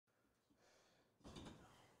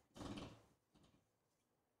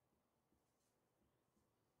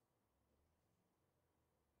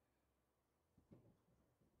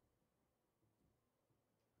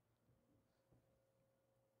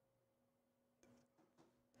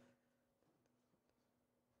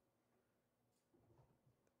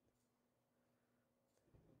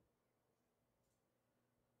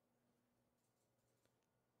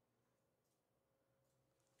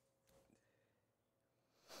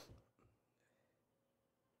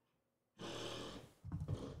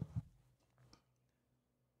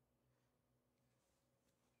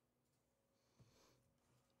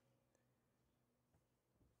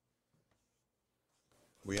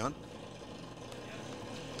We on?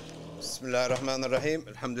 Bismillah ar-Rahman ar-Rahim.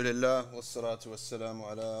 Alhamdulillah. Wassalatu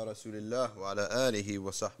wassalamu ala Rasulillah wa ala alihi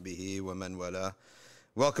wa sahbihi wa man wala.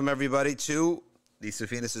 Welcome everybody to the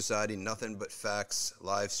Safina Society Nothing But Facts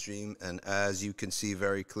live stream. And as you can see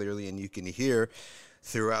very clearly and you can hear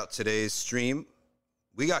throughout today's stream,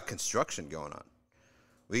 we got construction going on.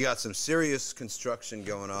 We got some serious construction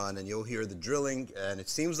going on, and you'll hear the drilling, and it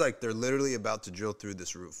seems like they're literally about to drill through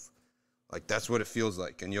this roof. Like, that's what it feels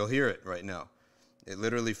like, and you'll hear it right now. It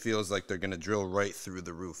literally feels like they're going to drill right through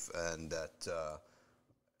the roof, and that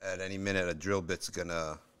at any minute a drill bit's going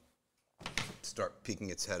to start peeking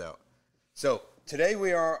its head out. So today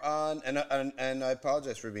we are on, and I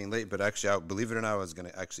apologize for being late, but actually, believe it or not, I was going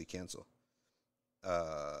to actually cancel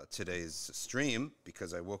today's stream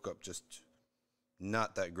because I woke up just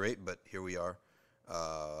not that great, but here we are.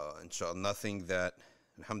 Inshallah, nothing that,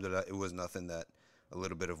 alhamdulillah, it was nothing that a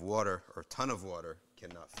little bit of water or a ton of water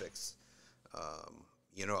cannot fix.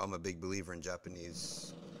 You know, I'm a big believer in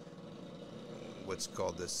Japanese, what's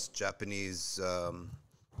called this Japanese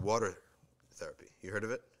water therapy. You heard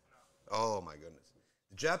of it? Oh my goodness.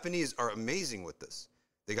 The Japanese are amazing with this.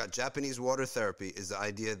 They got Japanese water therapy is the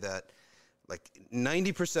idea that like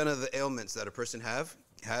 90% of the ailments that a person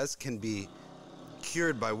has can be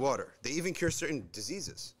cured by water. They even cure certain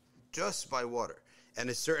diseases just by water,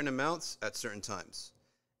 and at certain amounts at certain times.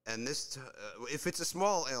 And this, if it's a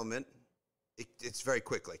small ailment, it's very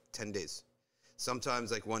quick, like 10 days.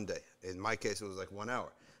 Sometimes like 1 day. In my case, it was like 1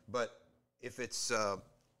 hour. But if it's a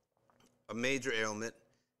major ailment,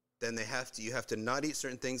 then you have to not eat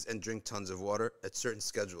certain things and drink tons of water at certain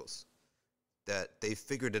schedules. That they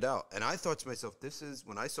figured it out. And I thought to myself,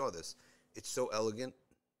 when I saw this, it's so elegant.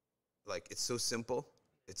 Like, it's so simple.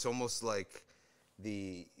 It's almost like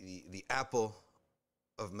the Apple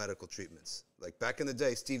of medical treatments. Like, back in the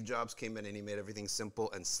day, Steve Jobs came in and he made everything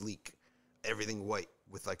simple and sleek. Everything white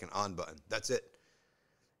with like an on button. That's it.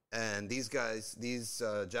 And these guys, these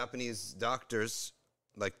Japanese doctors,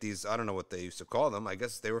 like these, I don't know what they used to call them. I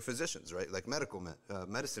guess they were physicians, right? Like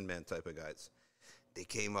medicine man type of guys. They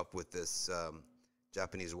came up with this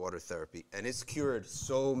Japanese water therapy. And it's cured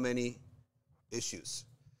so many issues.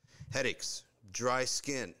 Headaches, dry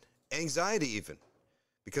skin, anxiety even.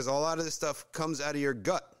 Because a lot of this stuff comes out of your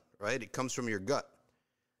gut, right? It comes from your gut.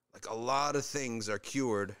 Like a lot of things are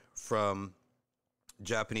cured from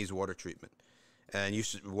Japanese water treatment. And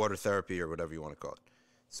water therapy or whatever you want to call it.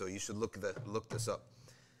 So you should look this up.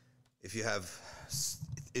 If you have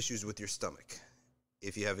issues with your stomach,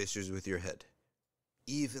 if you have issues with your head,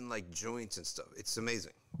 even like joints and stuff, it's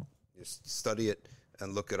amazing. Just study it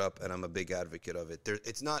and look it up, and I'm a big advocate of it.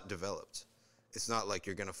 It's not developed. It's not like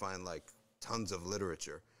you're going to find like tons of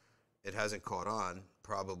literature. It hasn't caught on,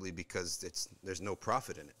 probably because there's no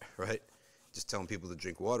profit in it, right? Just telling people to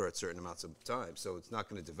drink water at certain amounts of time. So it's not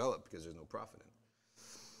going to develop because there's no profit in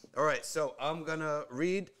it. All right, so I'm going to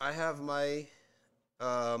read. I have my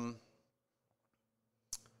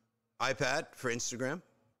iPad for Instagram.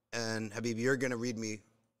 And Habib, you're going to read me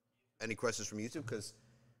any questions from YouTube because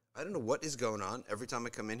I don't know what is going on. Every time I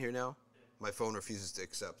come in here now, my phone refuses to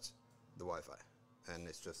accept the Wi-Fi. And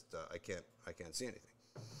it's just, I can't see anything.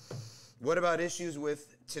 What about issues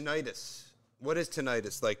with tinnitus? What is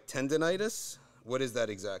tinnitus? Like tendinitis? What is that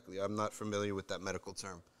exactly? I'm not familiar with that medical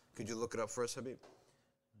term. Could you look it up for us, Habib?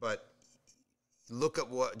 But look up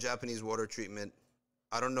what Japanese water treatment.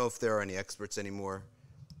 I don't know if there are any experts anymore.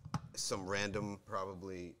 Some random,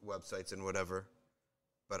 probably, websites and whatever.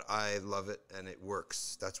 But I love it, and it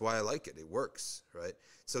works. That's why I like it. It works, right?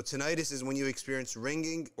 So tinnitus is when you experience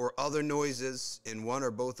ringing or other noises in one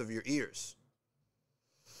or both of your ears.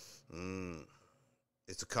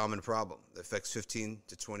 It's a common problem. It affects 15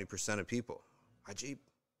 to 20% of people. Ajib.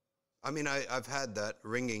 I mean, I've had that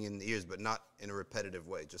ringing in the ears, but not in a repetitive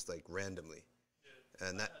way, just like randomly. Yeah,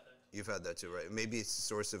 and you've had that too, right? Maybe it's a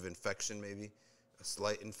source of infection, maybe a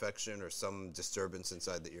slight infection or some disturbance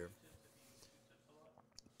inside the ear.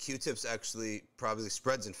 Q-tips actually probably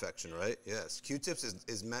spreads infection, right? Yes. Q-tips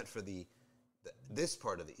is meant for this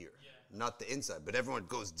part of the ear, not the inside. But everyone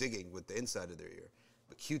goes digging with the inside of their ear.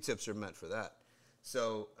 But Q-tips are meant for that.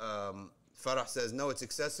 So Farah says, no, it's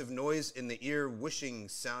excessive noise in the ear, whooshing,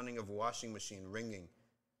 sounding of washing machine, ringing.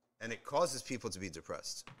 And it causes people to be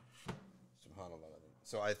depressed. SubhanAllah.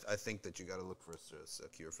 So I think that you got to look for a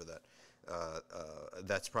cure for that.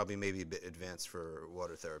 That's probably maybe a bit advanced for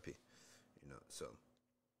water therapy. So.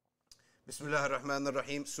 Bismillah ar-Rahman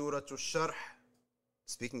ar-Rahim, Surah al-Sharh.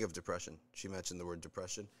 Speaking of depression, she mentioned the word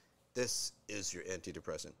depression. This is your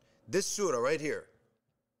antidepressant. This surah right here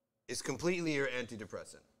is completely your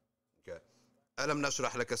antidepressant. Okay. Alam nashrah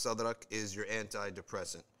laka sadrak is your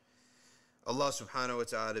antidepressant. Allah subhanahu wa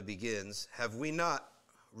ta'ala begins, have we not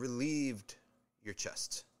relieved your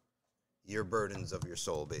chest? Your burdens of your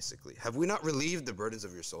soul, basically. Have we not relieved the burdens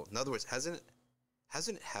of your soul? In other words, hasn't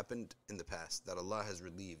it happened in the past that Allah has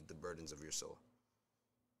relieved the burdens of your soul?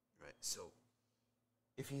 Right? So,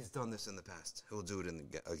 if He's done this in the past, He'll do it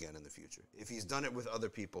again in the future. If He's done it with other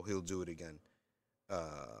people, He'll do it again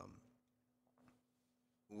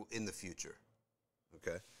in the future.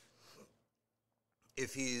 Okay?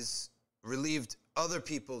 If He's relieved other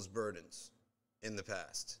people's burdens in the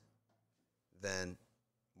past, then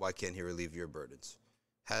why can't He relieve your burdens?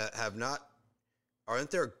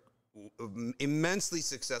 Aren't there immensely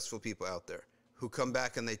successful people out there who come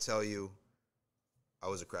back and they tell you, I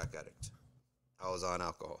was a crack addict, I was on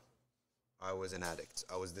alcohol, I was an addict,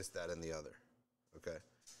 I was this, that, and the other. Okay?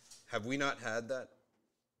 Have we not had that?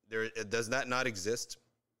 Does that not exist?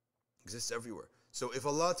 It exists everywhere. So if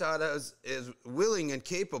Allah Ta'ala is willing and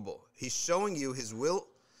capable, He's showing you His will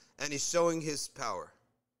and He's showing His power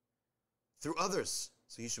through others.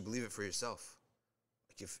 So you should believe it for yourself.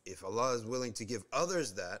 Like if Allah is willing to give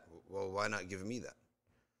others that, well, why not give me that?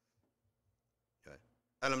 Okay.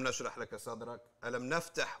 Alam nashrah laka sadrak, alam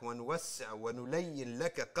naftah wa nuwassi' wa nulayyin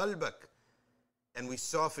laka qalbak. And we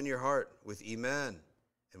soften your heart with iman,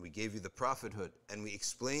 and we gave you the prophethood, and we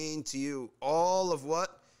explained to you all of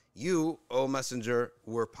what you, O Messenger,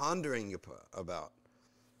 were pondering about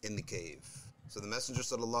in the cave. So the Messenger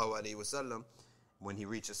sallallahu alaihi wasallam, when he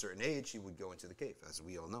reached a certain age, he would go into the cave, as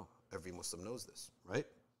we all know. Every Muslim knows this, right?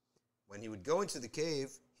 When he would go into the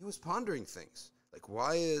cave, he was pondering things. Like,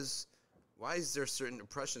 why is there certain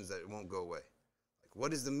oppressions that won't go away? Like,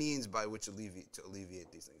 what is the means by which to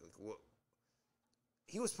alleviate these things? Like,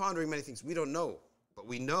 he was pondering many things we don't know, but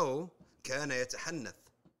we know, كَانَ يَتَحَنَّث.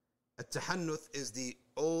 At-tahannuth is the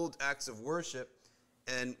old acts of worship,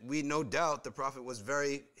 and we no doubt the Prophet was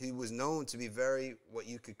known to be very, what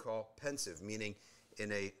you could call pensive, meaning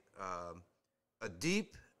in a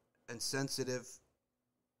deep and sensitive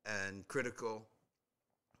and critical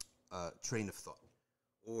train of thought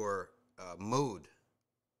or mode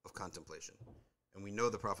of contemplation. And we know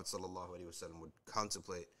the Prophet ﷺ would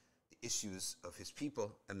contemplate the issues of his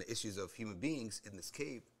people and the issues of human beings in this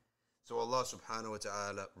cave. So Allah subhanahu wa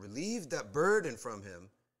ta'ala relieved that burden from him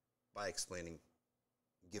by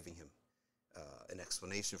giving him an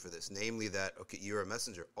explanation for this. Namely that, okay, you're a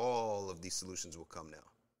messenger. All of these solutions will come now.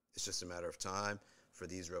 It's just a matter of time for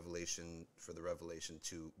the revelation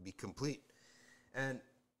to be complete. And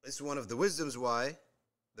it's one of the wisdoms why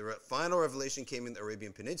the final revelation came in the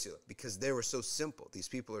Arabian Peninsula, because they were so simple. These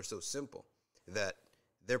people are so simple that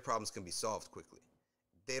their problems can be solved quickly.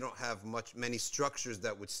 They don't have many structures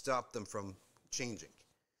that would stop them from changing.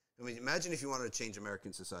 I mean, imagine if you wanted to change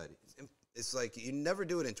American society. It's like you never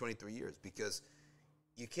do it in 23 years because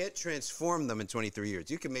you can't transform them in 23 years.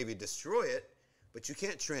 You can maybe destroy it, but you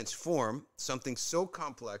can't transform something so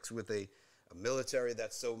complex with a military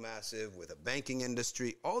that's so massive, with a banking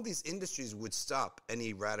industry. All these industries would stop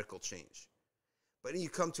any radical change. But when you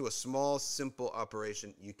come to a small, simple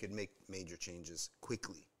operation, you can make major changes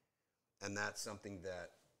quickly. And that's something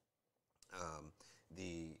that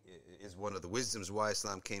is one of the wisdoms why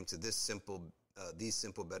Islam came to these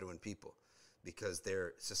simple Bedouin people, because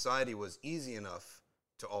their society was easy enough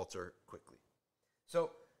to alter quickly.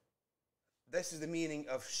 So this is the meaning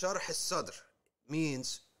of sharh al-sadr,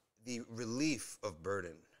 means the relief of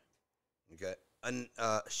burden. Okay, and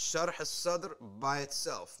sharh al-sadr by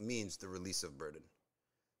itself means the release of burden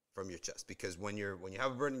from your chest, because when you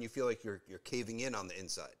have a burden, you feel like you're caving in on the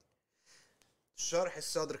inside. Sharh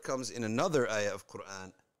al-sadr comes in another ayah of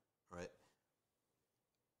Quran, right?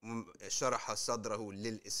 شرح صدره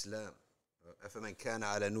للإسلام أفمن كان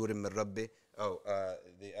على نور من ربه.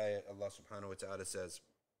 The ayah Allah subhanahu wa ta'ala says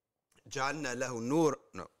جعلنا له نور.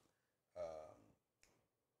 No.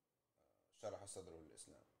 شرح صدره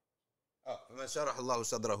للإسلام. فمن شرح الله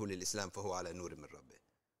صدره للإسلام فهو على نور من ربه.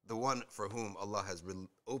 The one for whom Allah has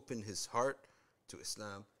opened his heart to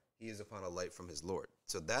Islam, he is upon a light from his Lord.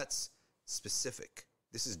 So that's specific.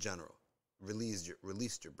 This is general. Released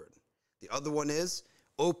your burden. The other one is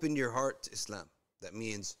open your heart to Islam. That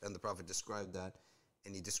means, and the Prophet described that,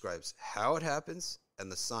 and he describes how it happens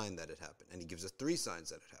and the sign that it happened. And he gives us 3 signs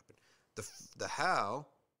that it happened. The how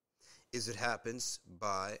is it happens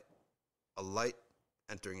by a light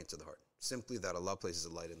entering into the heart. Simply that Allah places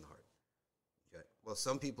a light in the heart. Okay. Well,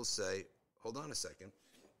 some people say, hold on a second,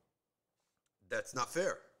 that's not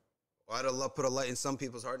fair. Why did Allah put a light in some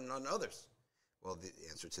people's heart and not in others? Well, the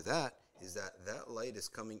answer to that is that light is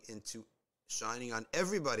coming into shining on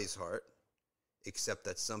everybody's heart except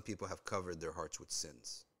that some people have covered their hearts with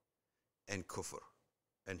sins and kufr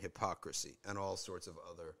and hypocrisy and all sorts of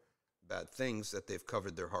other bad things that they've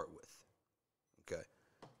covered their heart with. Okay?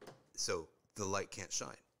 So the light can't shine.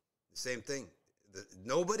 The same thing.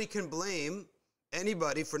 Nobody can blame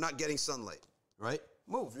anybody for not getting sunlight, right?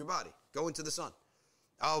 Move your body. Go into the sun.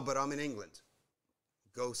 Oh, but I'm in England.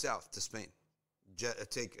 Go south to Spain.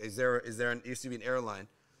 Used to be an airline,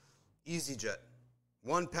 EasyJet.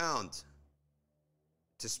 £1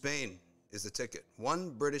 to Spain is the ticket.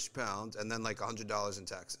 £1 and then like $100 in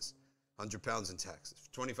taxes. £100 in taxes.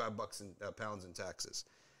 £25 in pounds in taxes.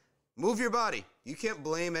 Move your body. You can't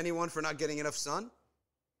blame anyone for not getting enough sun.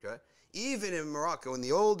 Okay? Even in Morocco, in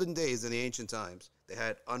the olden days, in the ancient times, they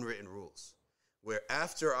had unwritten rules where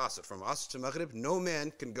after Asr, from Asr to Maghrib, no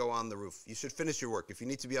man can go on the roof. You should finish your work. If you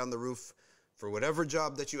need to be on the roof for whatever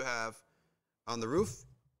job that you have on the roof,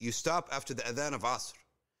 you stop after the adhan of Asr.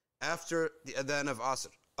 After the adhan of Asr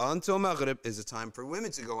until Maghrib is a time for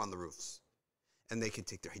women to go on the roofs. And they can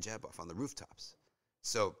take their hijab off on the rooftops.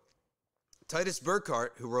 So Titus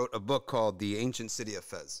Burckhardt, who wrote a book called The Ancient City of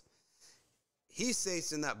Fez, he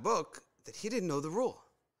says in that book that he didn't know the rule.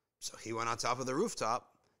 So he went on top of the rooftop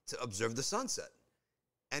to observe the sunset.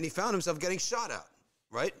 And he found himself getting shot at,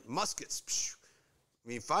 right? Muskets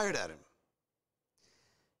being fired at him.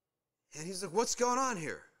 And he's like, what's going on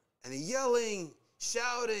here? And he's yelling,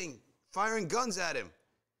 shouting, firing guns at him.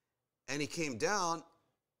 And he came down,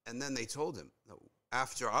 and then they told him, no,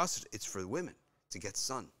 after Asr, it's for women to get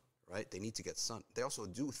sun, right? They need to get sun. They also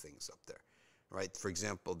do things up there, right? For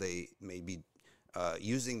example, they may be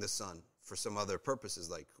using the sun for some other purposes,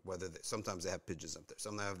 like sometimes they have pigeons up there.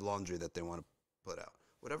 Some they have laundry that they want to put out.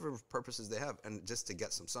 Whatever purposes they have, and just to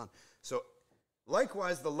get some sun. So,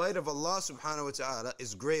 likewise, the light of Allah subhanahu wa ta'ala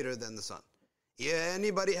is greater than the sun. Yeah,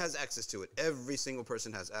 anybody has access to it. Every single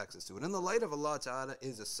person has access to it. And the light of Allah ta'ala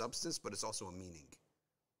is a substance, but it's also a meaning.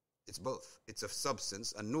 It's both. It's a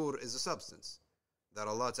substance. A nur is a substance that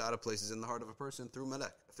Allah ta'ala places in the heart of a person through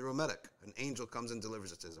a melek. An angel comes and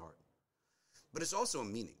delivers it to his heart. But it's also a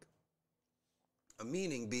meaning. A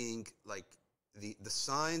meaning being like the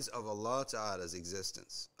signs of Allah Ta'ala's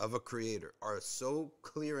existence, of a creator, are so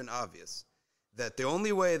clear and obvious that the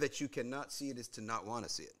only way that you cannot see it is to not want to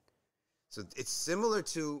see it. So it's similar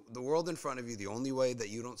to the world in front of you. The only way that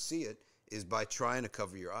you don't see it is by trying to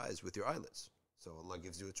cover your eyes with your eyelids. So Allah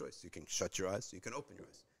gives you a choice. You can shut your eyes, you can open your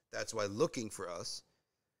eyes. That's why looking for us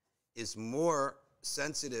is more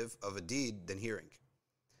sensitive of a deed than hearing.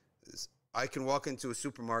 I can walk into a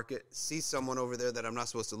supermarket, see someone over there that I'm not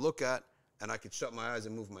supposed to look at, and I can shut my eyes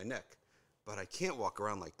and move my neck. But I can't walk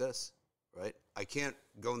around like this, right? I can't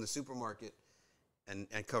go in the supermarket and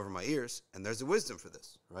cover my ears, and there's a wisdom for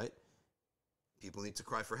this, right? People need to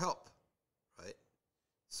cry for help, right?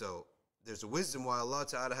 So there's a wisdom why Allah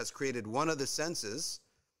Ta'ala has created one of the senses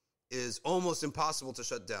is almost impossible to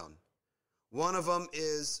shut down. One of them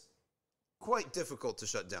is quite difficult to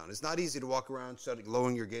shut down. It's not easy to walk around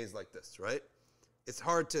lowering your gaze like this, right?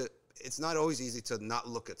 It's not always easy to not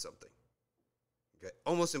look at something. Okay?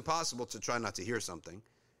 Almost impossible to try not to hear something.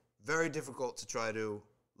 Very difficult to try to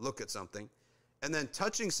look at something. And then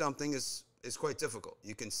touching something is quite difficult.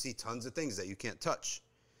 You can see tons of things that you can't touch.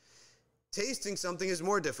 Tasting something is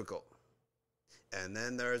more difficult. And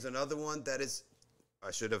then there's another one that is, I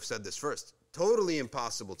should have said this first, totally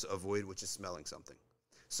impossible to avoid, which is smelling something.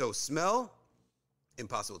 So smell,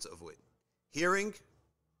 impossible to avoid. Hearing,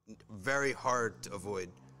 very hard to avoid.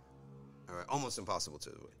 All right, almost impossible to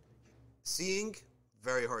avoid. Seeing,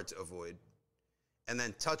 very hard to avoid. And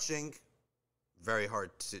then touching, very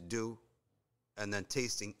hard to do. And then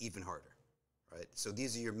tasting, even harder. Right? So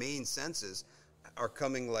these are your main senses are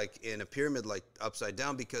coming like in a pyramid, like upside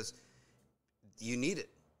down, because you need it.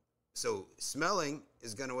 So smelling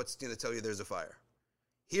is what's going to tell you there's a fire.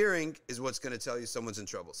 Hearing is what's going to tell you someone's in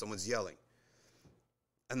trouble, someone's yelling.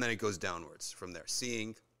 And then it goes downwards from there.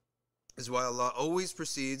 Seeing is why Allah always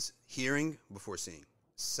precedes hearing before seeing.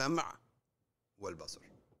 Sam'a wal basar.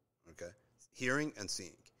 Okay? Hearing and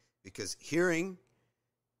seeing. Because hearing,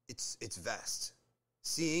 it's vast.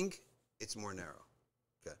 Seeing, it's more narrow.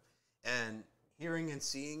 Okay? And hearing and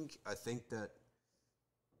seeing, I think that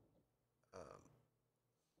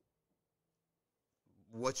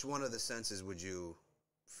which one of the senses would you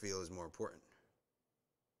feel is more important?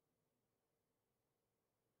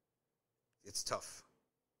 It's tough.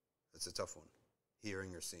 It's a tough one.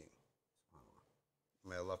 Hearing or seeing.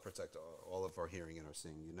 May Allah protect all of our hearing and our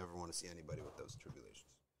seeing. You never want to see anybody with those tribulations.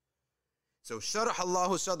 So, شرح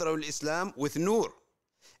الله صدره الإسلام with nur.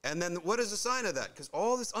 And then what is the sign of that? Because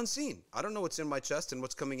all this unseen. I don't know what's in my chest and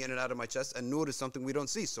what's coming in and out of my chest, and nur is something we don't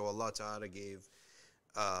see. So Allah Ta'ala gave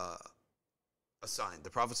a sign. The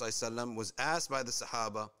Prophet ﷺ was asked by the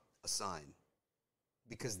Sahaba a sign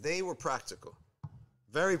because they were practical,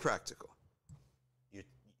 very practical. You're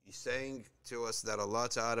saying to us that Allah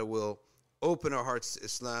Ta'ala will open our hearts to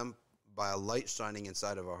Islam by a light shining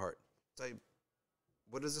inside of our heart. So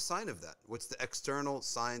what is the sign of that? What's the external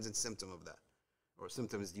signs and symptom of that? Or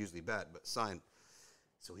symptom is usually bad, but sign.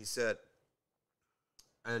 So he said,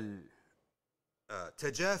 Tajafi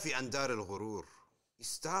an dar al-ghurur. You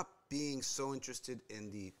stop being so interested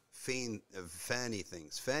in the fanny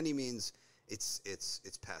things. Fanny means it's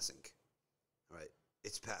passing, right?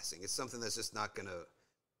 It's passing. It's something that's just not gonna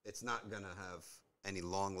have any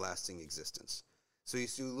long-lasting existence. So you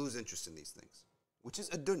lose interest in these things, which is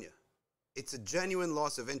a dunya. It's a genuine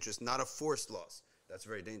loss of interest, not a forced loss. That's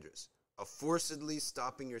very dangerous. A forcedly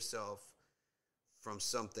stopping yourself from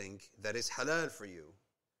something that is halal for you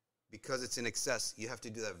because it's in excess. You have to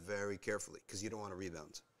do that very carefully because you don't want to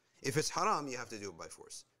rebound. If it's haram, you have to do it by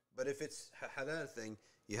force. But if it's a halal thing,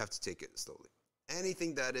 you have to take it slowly.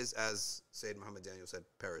 Anything that is, as Sayyid Muhammad Daniel said,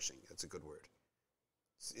 perishing. That's a good word.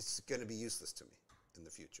 It's going to be useless to me in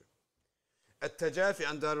the future. التجافي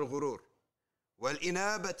عن دار الغرور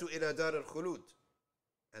والإنابة إلى دار الخلود.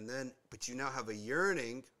 And then, but you now have a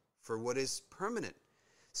yearning for what is permanent.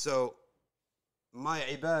 So, my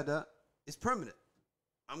ibadah is permanent.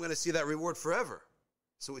 I'm going to see that reward forever.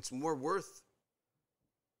 So it's more worth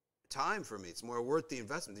time for me. It's more worth the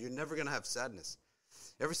investment. You're never going to have sadness.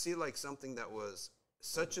 Ever see like something that was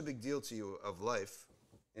such a big deal to you of life,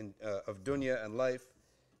 of dunya and life,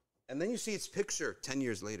 and then you see its picture 10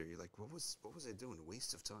 years later. You're like, what was I doing? A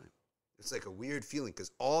waste of time. It's like a weird feeling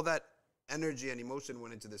because all that energy and emotion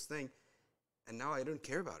went into this thing, and now I don't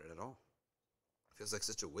care about it at all. It feels like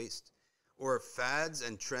such a waste. Or fads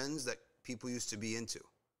and trends that people used to be into,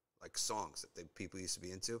 like songs that people used to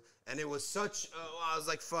be into, and it was such, I was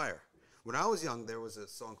like fire. When I was young, there was a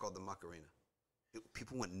song called the Macarena.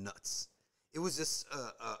 People went nuts. It was just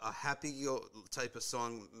a happy type of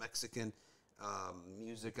song, Mexican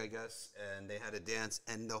music, I guess, and they had a dance,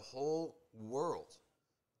 and the whole world,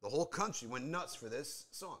 the whole country went nuts for this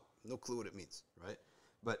song. No clue what it means, right?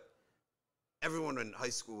 But everyone in high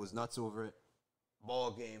school was nuts over it.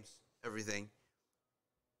 Ball games, everything.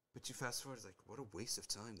 But you fast forward, it's like, what a waste of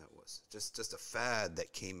time that was. Just a fad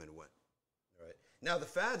that came and went, right? Now, the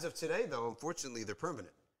fads of today, though, unfortunately, they're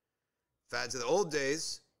permanent. Fads of the old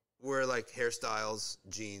days were like hairstyles,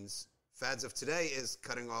 jeans. Fads of today is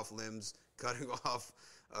cutting off limbs, cutting off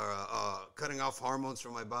hormones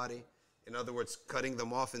from my body. In other words, cutting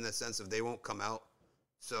them off in the sense of they won't come out.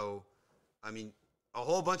 So, I mean, a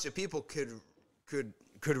whole bunch of people could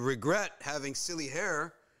regret having silly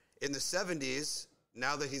hair in the 70s.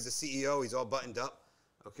 Now that he's a CEO, he's all buttoned up,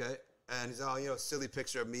 okay? And he's all, silly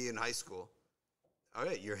picture of me in high school. All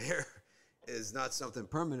right, your hair is not something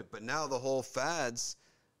permanent, but now the whole fads,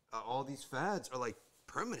 all these fads are like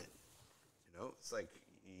permanent. It's like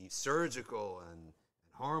surgical and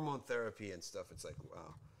hormone therapy and stuff. It's like,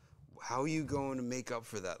 wow, how are you going to make up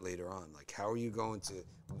for that later on? Like, how are you going to,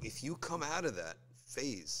 if you come out of that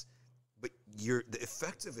phase, but the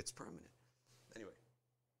effect of it's permanent. Anyway.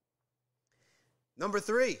 Number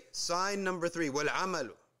 3, sign number 3,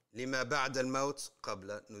 وَالْعَمَلُ لِمَا بَعْدَ الْمَوْتِ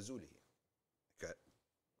قَبْلَ نُزُولِهِ. Okay.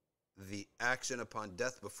 The action upon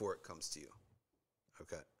death before it comes to you.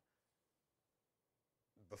 Okay.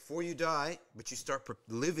 Before you die, but you start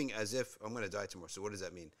living as if I'm going to die tomorrow. So what does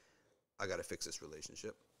that mean? I got to fix this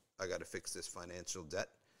relationship. I got to fix this financial debt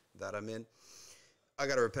that I'm in. I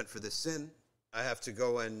got to repent for this sin. I have to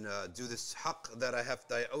go and do this haqq that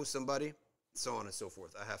I owe somebody, so on and so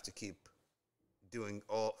forth. I have to keep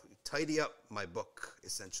tidy up my book,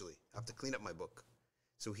 essentially. I have to clean up my book.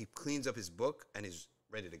 So he cleans up his book and he's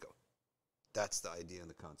ready to go. That's the idea and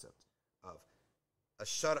the concept of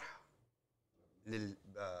الشرح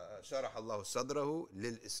شرح الله صدره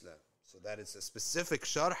للإسلام. So that is a specific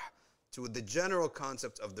sharh to the general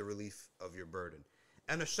concept of the relief of your burden.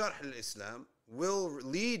 And a sharh al-Islam will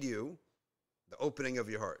lead you, the opening of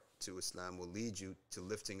your heart to Islam will lead you to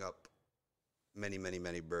lifting up many, many,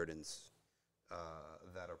 many burdens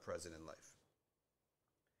that are present in life.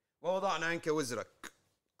 ووضعنا عنك وزرك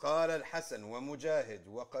قال الحسن ومجاهد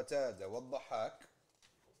وقتادة والضحاك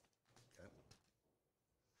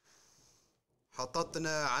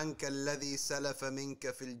حططنا عنك الذي سلف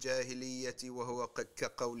منك في الجاهلية وهو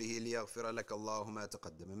كقوله ليغفر لك الله ما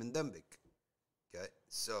تقدم من ذنبك. Okay,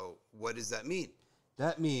 so what does that mean?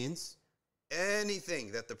 That means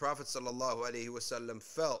anything that the Prophet ﷺ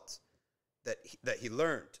felt that he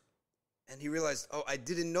learned. And he realized, oh, I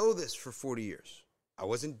didn't know this for 40 years. I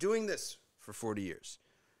wasn't doing this for 40 years.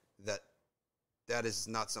 That is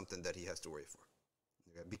not something that he has to worry for.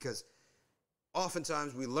 Okay? Because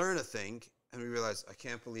oftentimes we learn a thing and we realize, I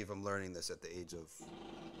can't believe I'm learning this at the age of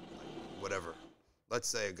whatever. Let's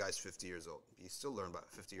say a guy's 50 years old. You still learn about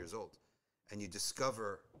 50 years old. And you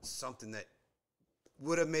discover something that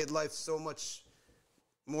would have made life so much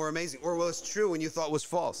more amazing. Or was true and you thought was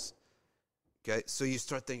false. Okay, so you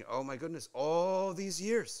start thinking, oh my goodness, all these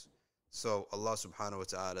years. So Allah subhanahu wa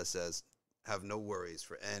ta'ala says, have no worries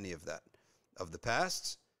for any of that. Of the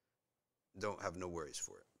past, don't have no worries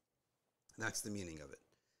for it. That's the meaning of it.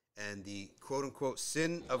 And the quote-unquote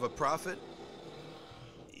sin of a prophet,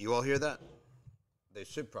 you all hear that? They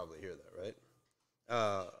should probably hear that, right?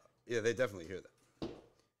 Yeah, they definitely hear that.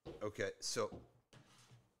 Okay, so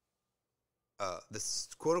the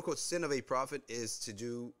quote-unquote sin of a prophet is to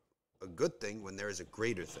do a good thing when there is a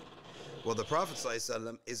greater thing. Well, the Prophet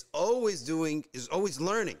ﷺ is always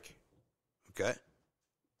learning. Okay?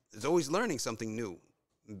 Is always learning something new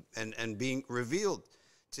and being revealed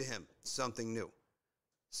to him something new.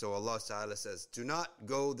 So Allah Ta'ala says, do not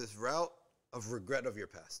go this route of regret of your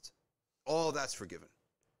past. All that's forgiven.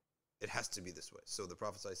 It has to be this way. So the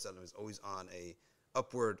Prophet ﷺ is always on a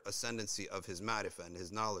upward ascendancy of his ma'rifah and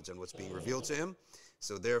his knowledge and what's being revealed to him.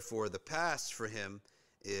 So therefore, the past for him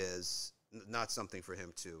is not something for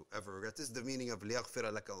him to ever regret. This is the meaning of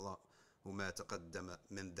لِيَغْفِرَ لَكَ اللَّهُ مَا تَقَدَّمَ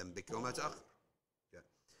مِنْ ذَنْبِكَ وَمَا تَأَخَّرَ.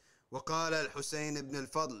 وقال الحسين ibn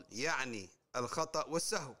al-Fadl يعني الخطأ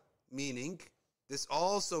والسهو, meaning this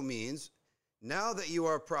also means now that you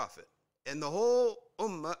are a prophet and the whole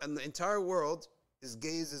ummah and the entire world is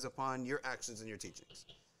gazes upon your actions and your teachings.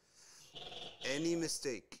 Any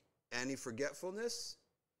mistake, any forgetfulness,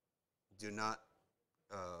 do not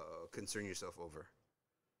concern yourself over,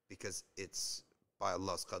 because it's by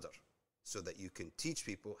Allah's qadr, so that you can teach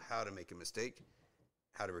people how to make a mistake,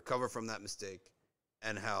 how to recover from that mistake,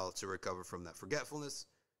 and how to recover from that forgetfulness,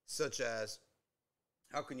 such as,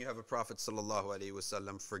 how can you have a Prophet sallallahu alaihi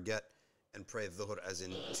wasallam forget and pray dhuhr as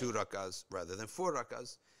in 2 rakahs rather than 4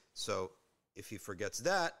 rakahs? So if he forgets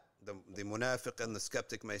that, the munafiq and the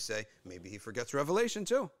skeptic may say, maybe he forgets revelation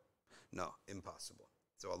too. No, impossible.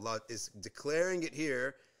 So Allah is declaring it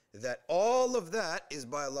here that all of that is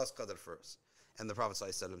by Allah's qadr first. And the Prophet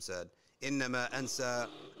ﷺ said, إِنَّمَا أَنْسَى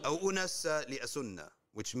أَوْ أُنَسَّى لِأَسُنَّةٍ,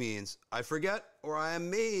 which means I forget or I am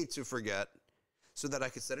made to forget so that I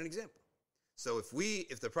could set an example. So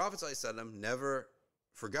if the Prophet ﷺ never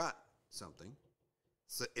forgot something,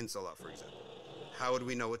 in Salah for example, how would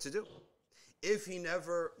we know what to do? If he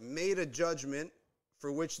never made a judgment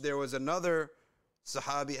for which there was another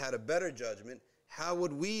Sahabi had a better judgment, how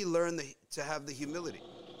would we learn to have the humility?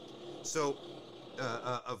 So,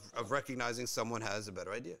 of recognizing someone has a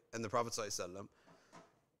better idea. And the Prophet ﷺ,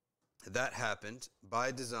 that happened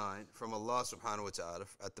by design from Allah subhanahu wa ta'ala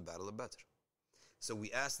at the Battle of Badr. So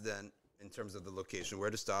we asked then, in terms of the location,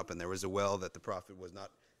 where to stop, and there was a well that the Prophet was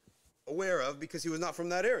not aware of because he was not from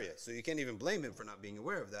that area. So you can't even blame him for not being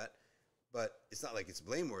aware of that. But it's not like it's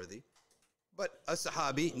blameworthy. But a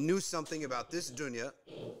Sahabi knew something about this dunya,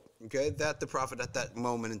 okay, that the Prophet at that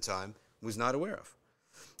moment in time was not aware of.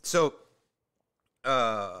 So,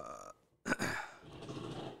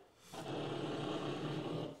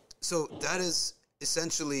 so that is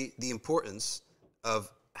essentially the importance of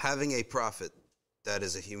having a prophet that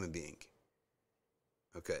is a human being.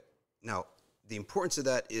 Okay. Now, the importance of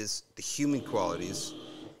that is the human qualities,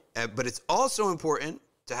 but it's also important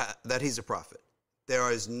that he's a prophet.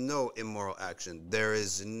 There is no immoral action. There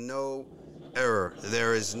is no error.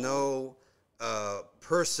 There is no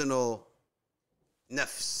personal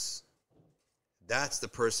nafs. That's the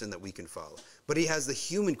person that we can follow. But he has the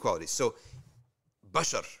human qualities. So,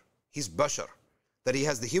 bashar, he's bashar. That he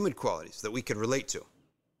has the human qualities that we can relate to.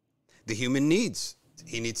 The human needs.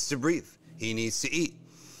 He needs to breathe. He needs to eat.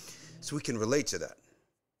 So we can relate to that.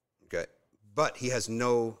 Okay? But he has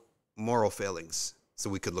no moral failings. So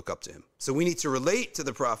we could look up to him. So we need to relate to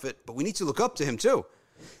the Prophet, but we need to look up to him too.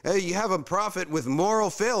 You have a Prophet with moral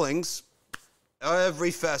failings, every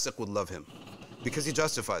fasiq would love him because he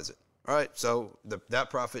justifies it. All right, so that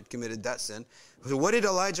Prophet committed that sin. So what did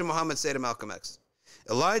Elijah Muhammad say to Malcolm X?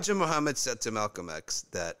 Elijah Muhammad said to Malcolm X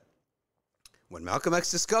that when Malcolm X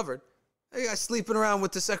discovered, hey, guy's sleeping around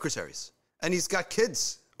with the secretaries, and he's got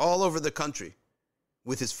kids all over the country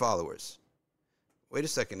with his followers. Wait a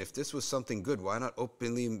second, if this was something good, why not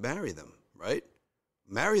openly marry them, right?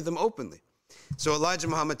 Marry them openly. So Elijah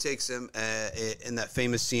Muhammad takes him in that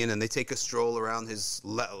famous scene, and they take a stroll around his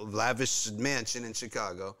lavish mansion in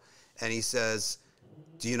Chicago, and he says,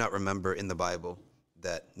 do you not remember in the Bible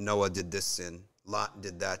that Noah did this sin, Lot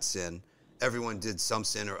did that sin, everyone did some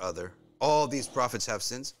sin or other. All these prophets have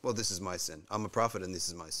sins. Well, this is my sin. I'm a prophet and this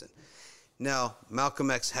is my sin. Now,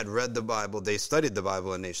 Malcolm X had read the Bible. They studied the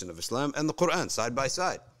Bible in Nation of Islam and the Quran side by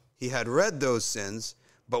side. He had read those sins,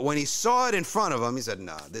 but when he saw it in front of him, he said,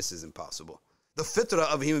 nah, this is impossible. The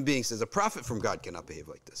fitrah of a human being says a prophet from God cannot behave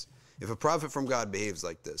like this. If a prophet from God behaves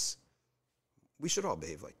like this, we should all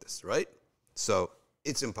behave like this, right? So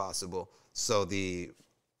it's impossible. So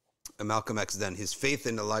Malcolm X then, his faith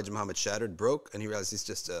in Elijah Muhammad shattered, broke, and he realized he's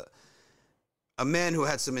just a man who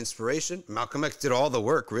had some inspiration. Malcolm X did all the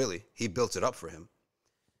work, really. He built it up for him.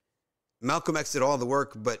 Malcolm X did all the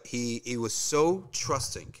work, but he was so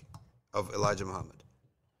trusting of Elijah Muhammad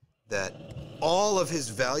that all of his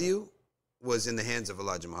value was in the hands of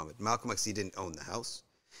Elijah Muhammad. Malcolm X, he didn't own the house.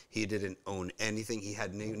 He didn't own anything. He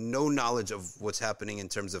had no knowledge of what's happening in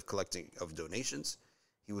terms of collecting of donations.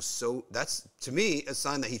 He was that's, to me, a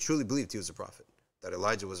sign that he truly believed he was a prophet, that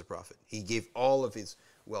Elijah was a prophet. He gave all of his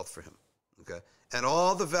wealth for him, okay? And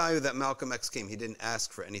all the value that Malcolm X came, he didn't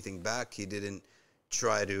ask for anything back. He didn't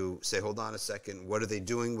try to say, hold on a second, what are they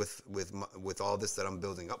doing with all this that I'm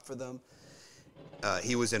building up for them?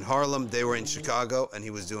 He was in Harlem, they were in Chicago, and he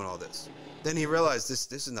was doing all this. Then he realized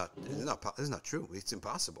this is not true. It's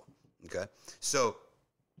impossible. Okay, so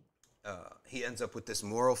he ends up with this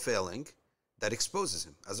moral failing that exposes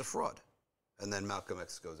him as a fraud, and then Malcolm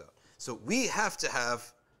X goes out. So we have to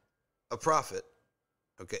have a prophet,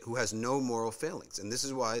 okay, who has no moral failings, and this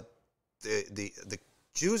is why the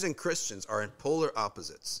Jews and Christians are in polar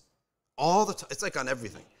opposites all the time. It's like on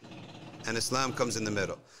everything, and Islam comes in the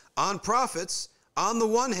middle. On prophets, on the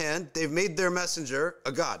one hand, they've made their messenger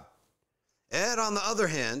a god. And on the other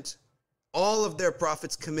hand, all of their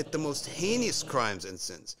prophets commit the most heinous crimes and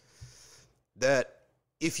sins. That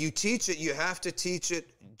if you teach it, you have to teach it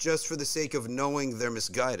just for the sake of knowing their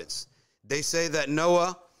misguidance. They say that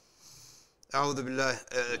Noah,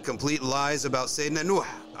 complete lies about Sayyidina Nuh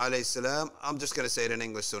alayhi salam. I'm just going to say it in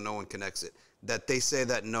English so no one connects it. That they say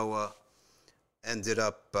that Noah ended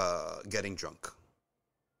up getting drunk.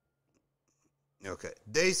 Okay.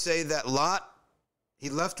 They say that Lot, he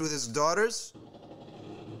left with his daughters,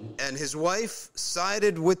 and his wife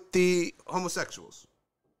sided with the homosexuals.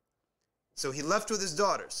 So he left with his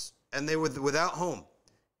daughters, and they were without home.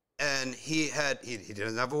 And he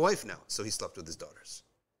didn't have a wife now, so he slept with his daughters.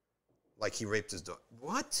 Like he raped his daughter.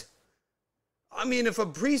 What? I mean, if a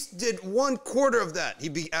priest did 1/4 of that,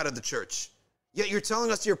 he'd be out of the church. Yet you're telling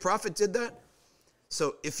us your prophet did that?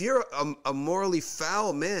 So if you're a morally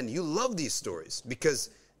foul man, you love these stories because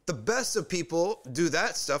the best of people do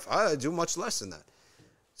that stuff. I do much less than that.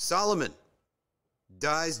 Solomon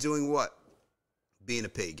dies doing what? Being a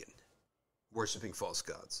pagan, worshiping false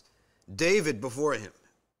gods. David before him,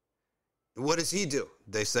 what does he do?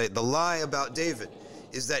 They say the lie about David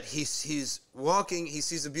is that he's walking, he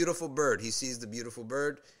sees a beautiful bird. He sees the beautiful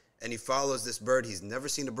bird and he follows this bird. He's never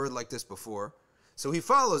seen a bird like this before. So he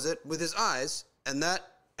follows it with his eyes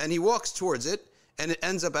and he walks towards it and it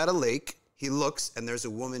ends up at a lake. He looks, and there's a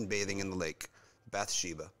woman bathing in the lake,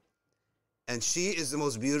 Bathsheba. And she is the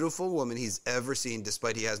most beautiful woman he's ever seen,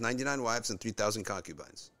 despite he has 99 wives and 3,000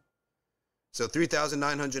 concubines. So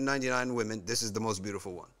 3,999 women, this is the most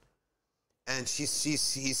beautiful one. And he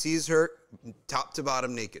sees her top to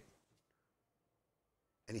bottom naked.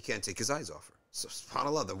 And he can't take his eyes off her. So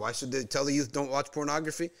subhanAllah, then why should they tell the youth don't watch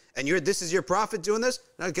pornography? And this is your prophet doing this?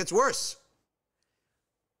 Now it gets worse.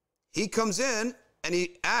 He comes in, and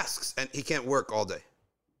he asks, and he can't work all day.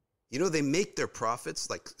 You know, they make their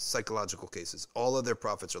prophets like psychological cases. All of their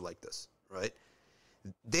prophets are like this, right?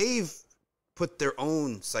 They've put their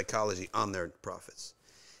own psychology on their prophets.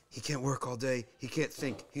 He can't work all day. He can't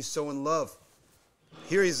think. He's so in love.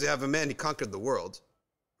 Here you have a man, he conquered the world,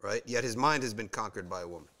 right? Yet his mind has been conquered by a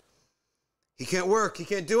woman. He can't work. He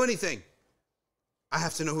can't do anything. I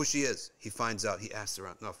have to know who she is. He finds out. He asks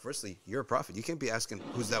around. No, firstly, you're a prophet. You can't be asking,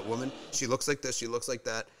 who's that woman? She looks like this. She looks like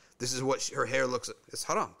that. This is what her hair looks like. It's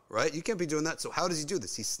haram, right? You can't be doing that. So how does he do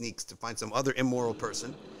this? He sneaks to find some other immoral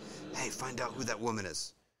person. Hey, find out who that woman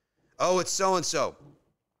is. Oh, it's so-and-so.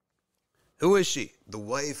 Who is she? The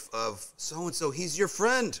wife of so-and-so. He's your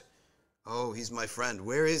friend. Oh, he's my friend.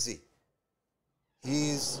 Where is he?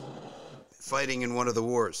 He's fighting in one of the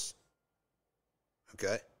wars.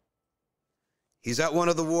 Okay? He's at one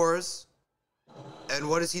of the wars, and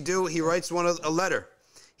what does he do? He writes a letter.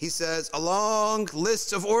 He says, a long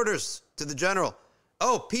list of orders to the general.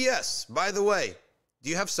 Oh, P.S., by the way, do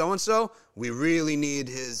you have so-and-so? We really need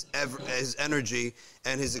his energy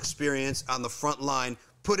and his experience on the front line.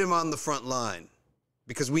 Put him on the front line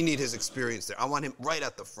because we need his experience there. I want him right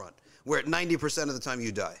at the front, where 90% of the time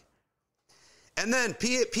you die. And then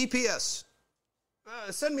PPS,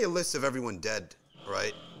 send me a list of everyone dead,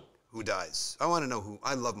 right, who dies. I want to know who.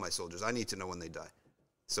 I love my soldiers. I need to know when they die.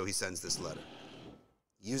 So he sends this letter,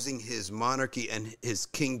 using his monarchy and his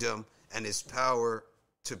kingdom and his power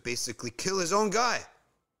to basically kill his own guy.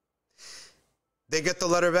 They get the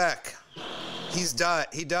letter back. He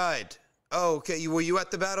died. Oh, okay. Were you at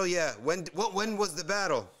the battle? Yeah. When was the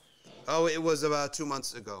battle? Oh, it was about 2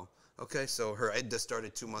 months ago. Okay, so her iddah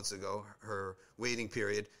started 2 months ago, her waiting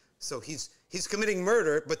period. So he's committing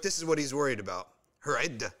murder, but this is what he's worried about. Her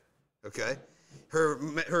iddah. Okay? Her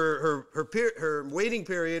waiting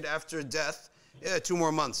period after death, 2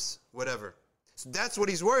 more months, whatever. So that's what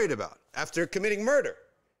he's worried about after committing murder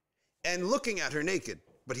and looking at her naked.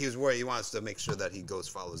 But he was worried. He wants to make sure that he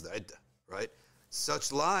follows the iddah, right?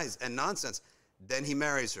 Such lies and nonsense. Then he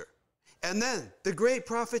marries her. And then the great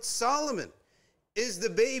prophet Solomon is the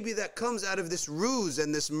baby that comes out of this ruse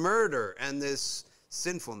and this murder and this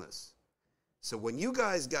sinfulness. So when you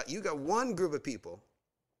got one group of people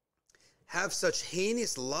have such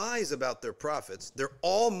heinous lies about their prophets, they're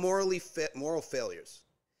all moral failures.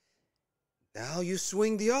 Now you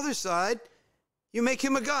swing the other side, you make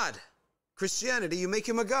him a god. Christianity, you make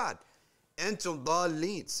him a god. Antum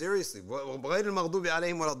dallin. Seriously.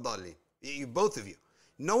 Both of you.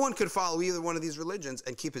 No one could follow either one of these religions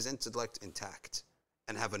and keep his intellect intact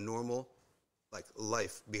and have a normal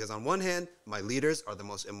life. Because on one hand, my leaders are the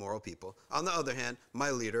most immoral people. On the other hand, my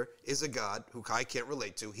leader is a God who I can't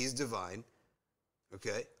relate to. He's divine.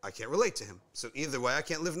 Okay? I can't relate to him. So either way, I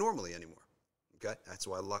can't live normally anymore. Okay?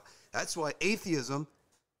 That's why atheism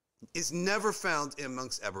is never found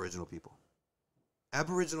amongst Aboriginal people.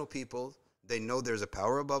 Aboriginal people, they know there's a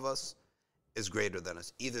power above us, is greater than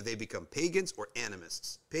us. Either they become pagans or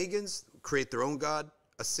animists. Pagans create their own god,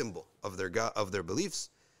 a symbol of their god, of their beliefs,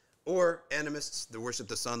 or animists, they worship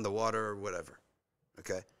the sun, the water, or whatever.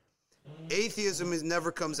 Okay? Atheism never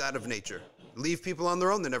comes out of nature. Leave people on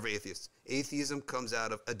their own, they're never atheists. Atheism comes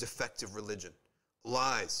out of a defective religion.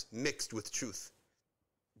 Lies mixed with truth.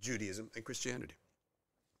 Judaism and Christianity.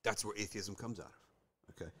 That's where atheism comes out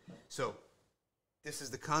of. Okay? So, this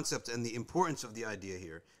is the concept and the importance of the idea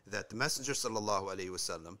here that the Messenger sallallahu alaihi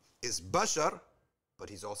wasallam is bashar, but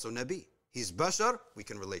he's also Nabi. He's bashar, we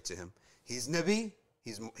can relate to him. He's Nabi,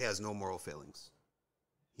 he has no moral failings.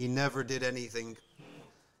 He never did anything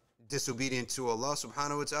disobedient to Allah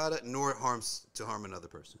subhanahu wa ta'ala, nor harm another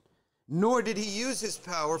person. Nor did he use his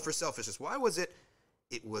power for selfishness. Why was it?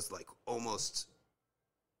 It was almost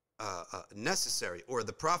necessary, or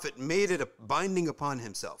the prophet made it a binding upon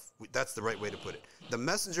himself. That's the right way to put it. The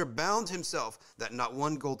messenger bound himself that not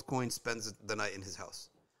one gold coin spends the night in his house.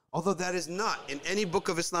 Although that is not in any book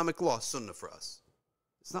of Islamic law sunnah for us.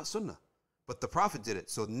 It's not sunnah. But the prophet did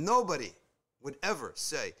it. So nobody would ever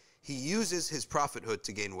say he uses his prophethood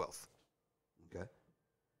to gain wealth. Okay?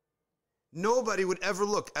 Nobody would ever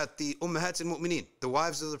look at the Ummahat al-Mu'mineen, the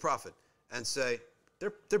wives of the prophet, and say,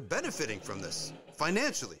 they're benefiting from this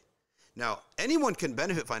financially. Now, anyone can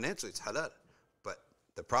benefit financially, it's halal. But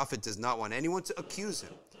the prophet does not want anyone to accuse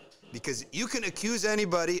him. Because you can accuse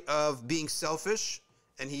anybody of being selfish,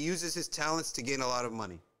 and he uses his talents to gain a lot of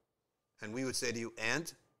money. And we would say to you,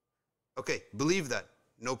 and? Okay, believe that,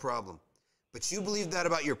 no problem. But you believe that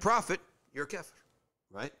about your prophet, you're a kafir,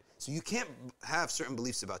 right? So you can't have certain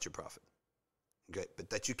beliefs about your prophet. Okay, but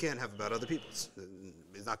that you can have about other people. It's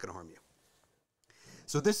not going to harm you.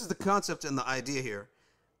 So this is the concept and the idea here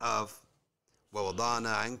of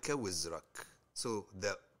وَوَضَعْنَا عَنْكَ وِزْرَكَ. So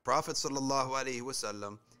the Prophet sallallahu alaihi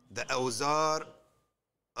wasallam, the awzar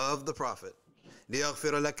of the Prophet,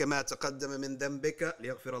 لِيَغْفِرَ لَكَ مَا تَقَدَّمَ مِنْ ذَنْبِكَ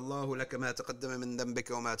لِيَغْفِرَ اللَّهُ لَكَ مَا تَقَدَّمَ مِنْ ذَنْبِكَ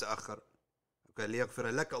وَمَا تَأَخَّرَ. Okay, لِيَغْفِرَ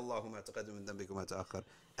لَكَ اللَّهُ مَا تَقَدَّمَ مِنْ ذَنْبِكَ وَمَا تَأَخَّرَ.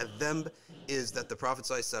 الذنب is that the Prophet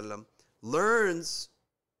sallallahu alaihi wasallam learns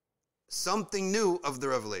something new of the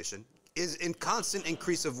revelation, is in constant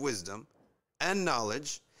increase of wisdom and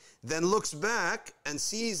knowledge, then looks back and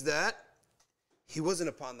sees that he wasn't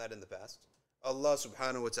upon that in the past. Allah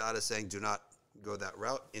subhanahu wa ta'ala is saying, do not go that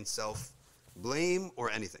route in self-blame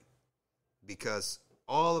or anything. Because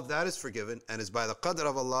all of that is forgiven, and it's by the qadr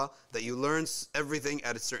of Allah that you learn everything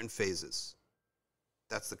at certain phases.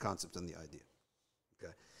 That's the concept and the idea.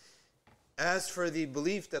 Okay. As for the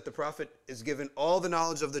belief that the Prophet is given all the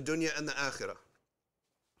knowledge of the dunya and the akhirah,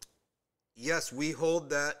 yes, we hold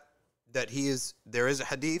that there is a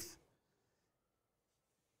hadith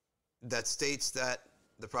that states that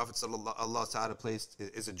the Prophet Allah Ta'ala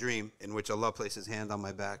is a dream in which Allah placed his hand on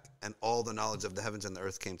my back and all the knowledge of the heavens and the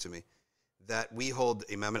earth came to me. That we hold,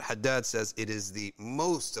 Imam al-Haddad says, it is the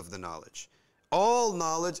most of the knowledge all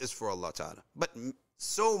knowledge is for Allah Ta'ala, but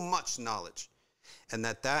so much knowledge. And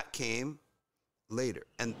that came later.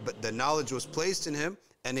 But the knowledge was placed in him,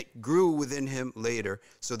 and it grew within him later,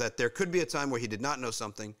 so that there could be a time where he did not know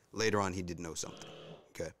something. Later on, he did know something.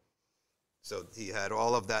 Okay? So he had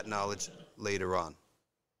all of that knowledge later on.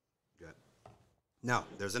 Okay. Now,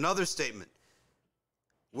 there's another statement.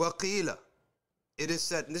 وَقِيلَ, it is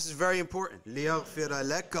said, and this is very important, لِيَغْفِرَ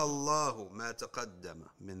لَكَ اللَّهُ مَا تَقَدَّمَ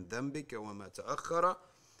مِنْ ذَنْبِكَ وَمَا تَأَخَّرَ.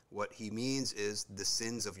 What he means is the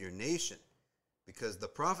sins of your nation. Because the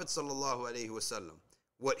Prophet ﷺ,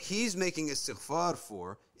 what he's making istighfar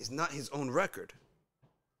for is not his own record.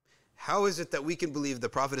 How is it that we can believe the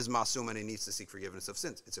Prophet is ma'soom and he needs to seek forgiveness of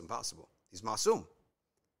sins? It's impossible. He's ma'soom.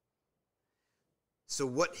 So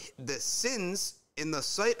what the sins in the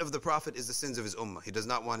sight of the Prophet is the sins of his ummah. He does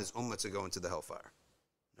not want his ummah to go into the hellfire.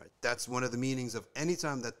 Right? That's one of the meanings of any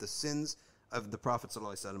time that the sins of the Prophet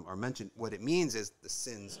ﷺ are mentioned. What it means is the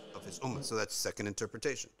sins of his ummah. So that's the second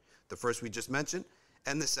interpretation. The first we just mentioned,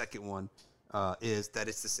 and the second one is that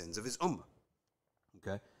it's the sins of his ummah.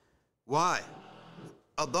 Okay? Why?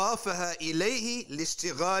 أَضَافَهَا إِلَيْهِ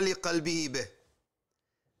لِاشْتِغَالِ قَلْبِهِ بِهِ.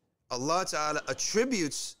 Allah Ta'ala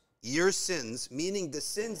attributes your sins, meaning the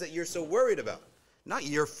sins that you're so worried about, not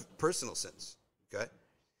your personal sins. Okay?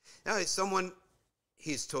 Now, someone,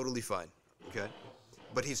 he's totally fine. Okay?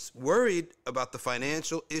 But he's worried about the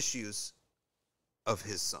financial issues of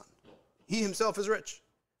his son. He himself is rich,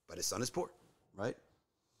 but his son is poor, right?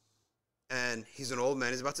 And he's an old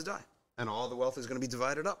man, he's about to die. And all the wealth is going to be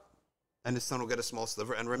divided up. And his son will get a small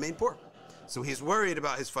sliver and remain poor. So he's worried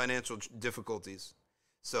about his financial difficulties.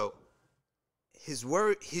 So he's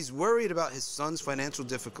worried about his son's financial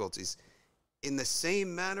difficulties in the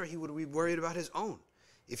same manner he would be worried about his own.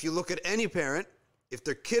 If you look at any parent, if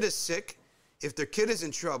their kid is sick, if their kid is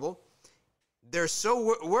in trouble, they're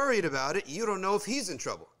so worried about it, you don't know if he's in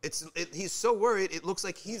trouble. He's so worried, it looks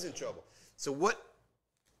like he's in trouble. So what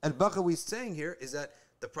al-Baghawi is saying here is that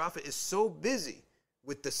the Prophet is so busy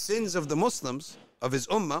with the sins of the Muslims, of his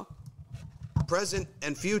ummah, present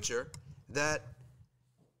and future, that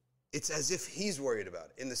it's as if he's worried about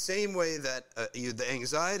it. In the same way that the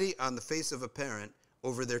anxiety on the face of a parent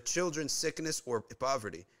over their children's sickness or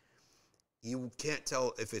poverty, you can't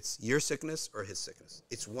tell if it's your sickness or his sickness.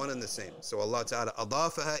 It's one and the same. So Allah Ta'ala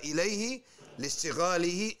أضافها إليه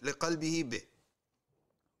لاشتغاله لقلبه به.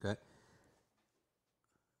 Okay.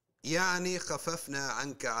 يعني خففنا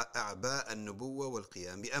عنك أعباء النبوة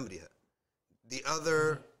والقيام بأمرها. The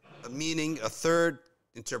other meaning, a third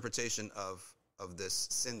interpretation of this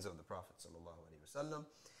sins of the Prophet ﷺ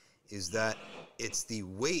is that it's the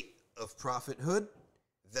weight of prophethood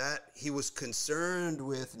that he was concerned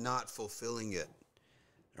with not fulfilling it.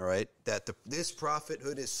 All right? That this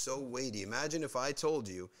prophethood is so weighty. Imagine if I told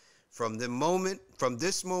you from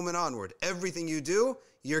this moment onward, everything you do,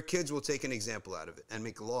 your kids will take an example out of it and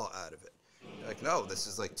make law out of it. You're like, no, this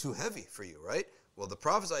is like too heavy for you, right? Well, the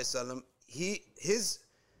Prophet ﷺ, his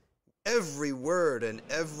every word and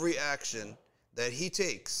every action that he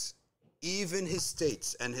takes, even his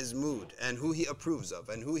states and his mood and who he approves of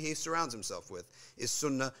and who he surrounds himself with, is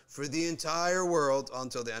sunnah for the entire world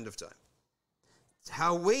until the end of time.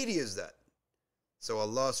 How weighty is that? So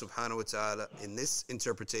Allah subhanahu wa ta'ala, in this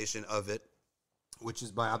interpretation of it, which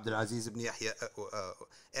is by Abdul Aziz ibn Yahya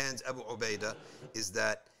and Abu Ubaidah, is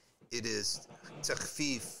that it is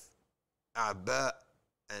takhfif a'ba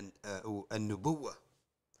and nubuwah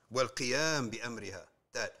wal qiyam bi amriha,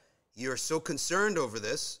 that you're so concerned over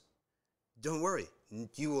this. Don't worry,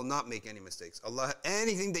 you will not make any mistakes. Allah,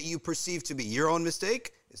 anything that you perceive to be your own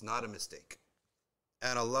mistake is not a mistake.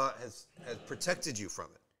 And Allah has protected you from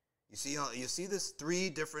it. You see this three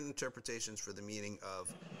different interpretations for the meaning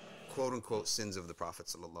of quote-unquote sins of the Prophet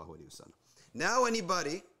ﷺ. Now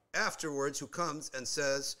anybody afterwards who comes and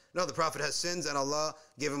says, no, the Prophet has sins and Allah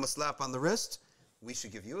gave him a slap on the wrist, we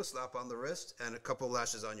should give you a slap on the wrist and a couple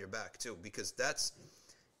lashes on your back too, because that's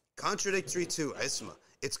contradictory to Isma.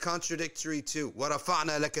 It's contradictory to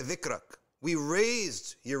وَرَفَعْنَا لَكَ ذِكْرَكَ. We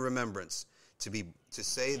raised your remembrance to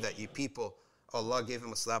say that you people, Allah gave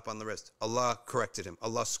him a slap on the wrist. Allah corrected him.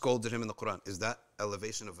 Allah scolded him in the Quran. Is that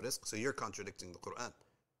elevation of rizq? So you're contradicting the Quran.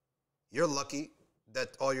 You're lucky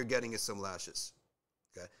that all you're getting is some lashes.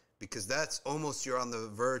 Okay? Because that's almost, you're on the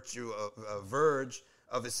verge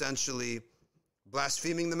of essentially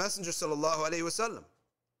blaspheming the Messenger sallallahu alaihi wasallam.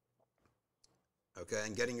 Okay,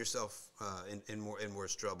 and getting yourself in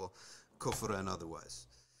worse trouble, kufr and otherwise.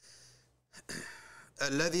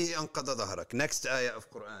 الذي أنقض ظهرك. Next ayah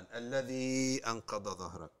of Quran. الذي أنقض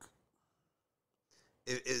ظهرك.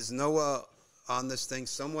 Is Noah on this thing?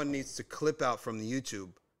 Someone needs to clip out from the YouTube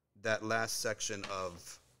that last section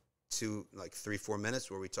of 3-4 minutes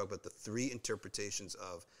where we talk about the 3 interpretations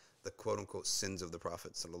of the quote-unquote sins of the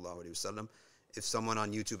Prophet sallallahu alaihi wasallam. If someone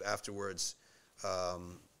on YouTube afterwards,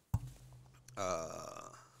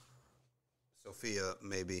 Sophia,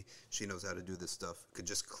 maybe she knows how to do this stuff, could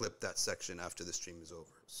just clip that section after the stream is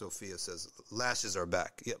over. Sophia says lashes are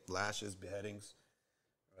back. Yep, lashes, beheadings,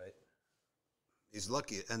 right? He's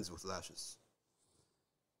lucky it ends with lashes.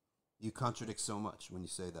 You contradict so much when you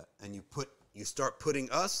say that, and you start putting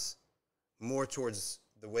us more towards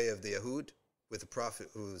the way of the Yahud with a prophet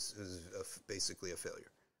who's basically a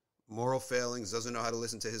failure. Moral failings, doesn't know how to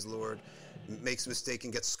listen to his Lord, makes a mistake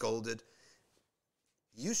and gets scolded.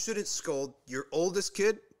 You shouldn't scold your oldest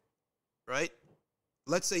kid, right?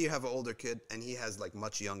 Let's say you have an older kid and he has like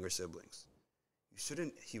much younger siblings. You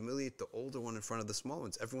shouldn't humiliate the older one in front of the small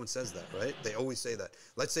ones. Everyone says that, right? They always say that.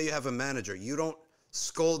 Let's say you have a manager. You don't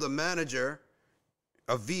scold a manager,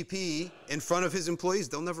 a VP, in front of his employees.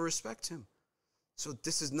 They'll never respect him. So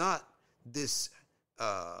this is not this,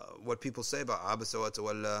 what people say about Abasa wa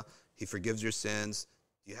tawalla, he forgives your sins.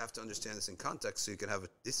 You have to understand this in context so you can have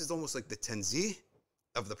this is almost like the tanzih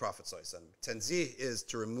of the Prophet sallallahu alaihi wasallam. Tanzih is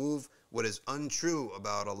to remove what is untrue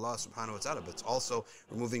about Allah subhanahu wa ta'ala, but it's also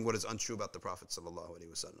removing what is untrue about the Prophet sallallahu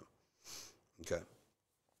alaihi wasallam. Okay.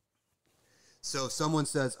 So someone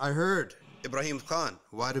says, I heard Ibrahim Khan.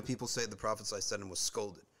 Why do people say the Prophet sallallahu alaihi wasallam was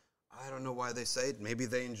scolded? I don't know why they say it. Maybe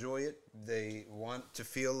they enjoy it. They want to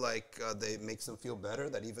feel like they makes them feel better,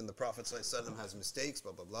 that even the Prophet sallallahu alaihi wasallam has mistakes,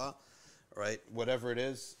 blah, blah, blah. Right? Whatever it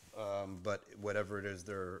is, but whatever it is,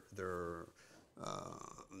 they're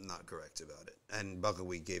not correct about it. And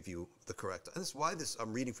Baghawi gave you the correct. And that's why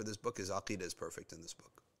I'm reading for this book is Aqidah is perfect in this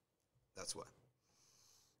book. That's why.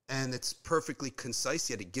 And it's perfectly concise,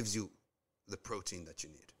 yet it gives you the protein that you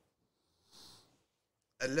need.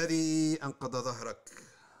 الذي أنقض ظهرك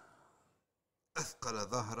أثقل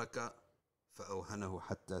ظهرك فأوهنه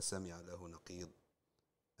حتى سمع له نقيض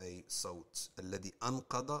أي صوت الذي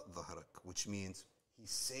أنقض ظهرك, which means he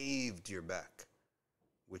saved your back,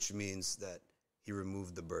 which means that he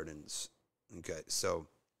removed the burdens. Okay, so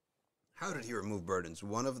how did he remove burdens?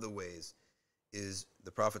 One of the ways is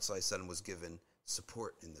the Prophet ﷺ was given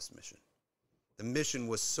support in this mission. The mission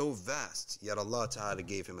was so vast, yet Allah Ta'ala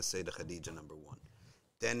gave him a Sayyidah Khadija, number one.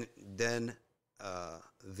 Then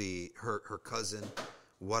her cousin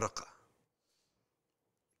Waraqa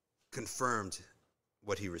confirmed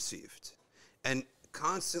what he received. And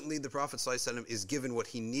constantly the Prophet ﷺ is given what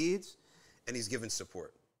he needs, and he's given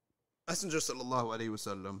support. Messenger sallallahu alaihi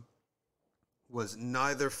wasallam was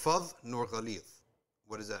neither fadh nor ghalidh.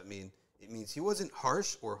 What does that mean? It means he wasn't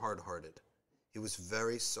harsh or hard-hearted. He was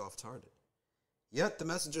very soft-hearted. Yet the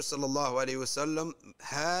Messenger sallallahu alaihi wasallam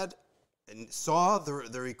had and saw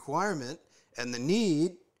the requirement and the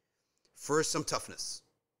need for some toughness.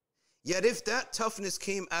 Yet if that toughness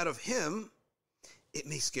came out of him, it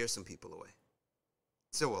may scare some people away.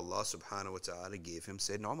 So Allah subhanahu wa ta'ala gave him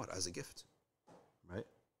Sayyidina Umar as a gift. Right?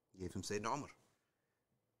 Gave him Sayyidina Umar.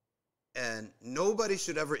 And nobody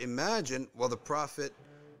should ever imagine, well, the Prophet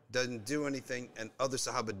doesn't do anything and other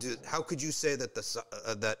Sahaba do. How could you say that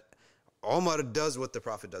that Umar does what the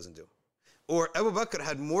Prophet doesn't do? Or Abu Bakr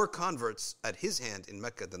had more converts at his hand in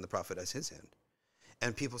Mecca than the Prophet has his hand.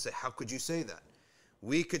 And people say, how could you say that?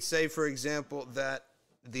 We could say, for example, that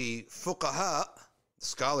the fuqaha, the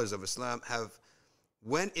scholars of Islam, have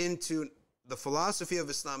went into the philosophy of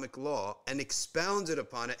Islamic law and expounded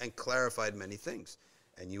upon it and clarified many things.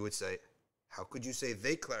 And you would say, how could you say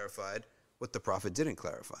they clarified what the Prophet didn't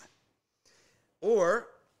clarify? Or,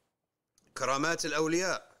 karamat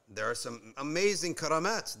al-awliya. There are some amazing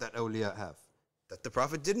karamat that awliya have that the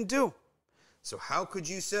Prophet didn't do. So how could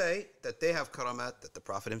you say that they have karamat that the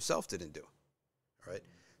Prophet himself didn't do? All right?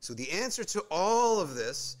 So the answer to all of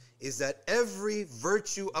this is that every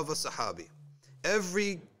virtue of a Sahabi,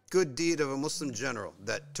 every good deed of a Muslim general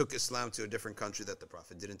that took Islam to a different country that the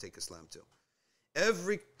Prophet didn't take Islam to,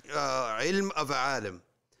 every ilm of a alim,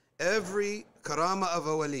 every karama of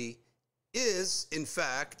a wali is in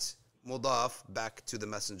fact mudaf back to the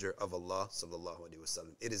Messenger of Allah sallallahu alaihi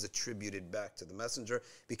wasallam. It is attributed back to the Messenger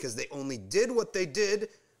because they only did what they did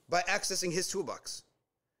by accessing his toolbox,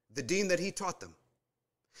 the deen that he taught them.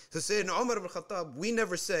 So Sayyidina Umar ibn Khattab, we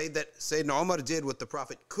never say that Sayyidina Umar did what the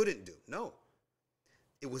Prophet couldn't do. No.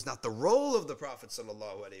 It was not the role of the Prophet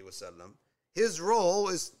sallallahu alaihi wasallam. His role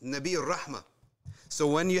is Nabi al-Rahmah. So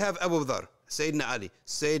when you have Abu Dhar, Sayyidina Ali,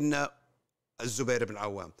 Sayyidina Zubayr ibn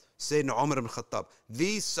Awam, Sayyidina Umar ibn Khattab,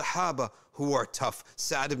 these Sahaba who are tough,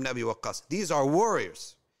 Sa'ad ibn Abi Waqqas, these are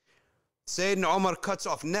warriors. Sayyidina Umar cuts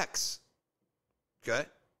off necks. Okay?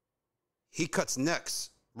 He cuts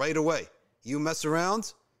necks right away. You mess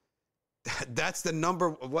around, that's the number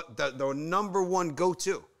one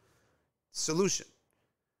go-to solution.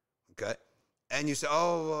 Okay? And you say,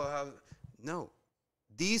 no.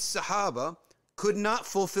 These Sahaba could not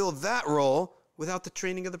fulfill that role without the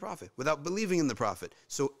training of the Prophet, without believing in the Prophet.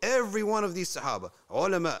 So every one of these Sahaba,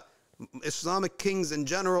 ulama, Islamic kings in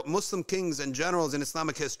general, Muslim kings and generals in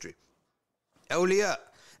Islamic history, awliya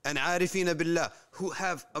and arifina billah, who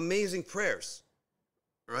have amazing prayers,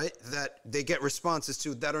 right, that they get responses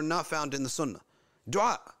to that are not found in the Sunnah.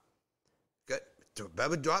 Dua. Okay?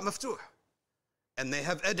 Bab al-dua maftuh. And they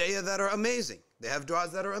have ad'iyah that are amazing. They have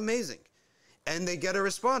du'as that are amazing. And they get a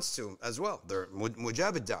response to them as well. They're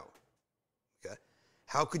mujab al-da'wah. Okay?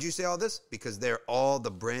 How could you say all this? Because they're all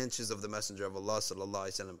the branches of the Messenger of Allah sallallahu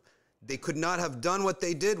alaihi wasallam. They could not have done what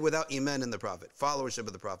they did without iman in the Prophet, followership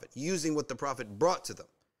of the Prophet, using what the Prophet brought to them.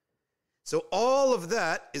 So all of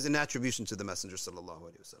that is an attribution to the Messenger sallallahu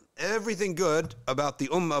alaihi wasallam. Everything good about the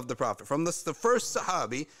ummah of the Prophet, from the first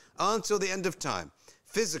Sahabi until the end of time,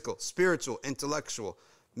 physical, spiritual, intellectual,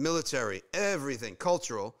 military, everything,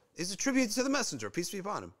 cultural, is attributed to the Messenger, peace be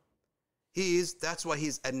upon him. That's why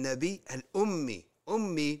he's an-Nabi al-Ummi.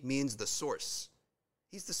 Ummi means the source.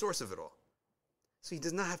 He's the source of it all. So he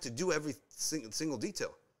does not have to do every single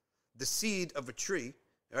detail. The seed of a tree,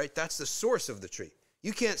 right, that's the source of the tree.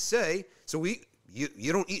 You can't say,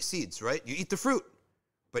 you don't eat seeds, right? You eat the fruit.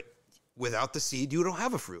 But without the seed, you don't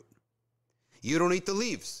have a fruit. You don't eat the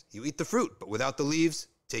leaves. You eat the fruit. But without the leaves,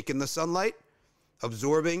 taking the sunlight,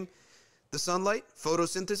 absorbing the sunlight,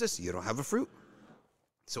 photosynthesis, you don't have a fruit.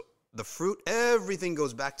 So the fruit, everything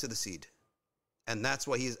goes back to the seed. And that's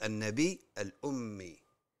why he's an-Nabi al-Ummi.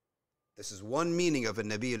 This is one meaning of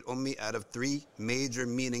an-Nabi al-Ummi out of three major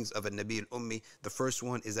meanings of an-Nabi al-Ummi. The first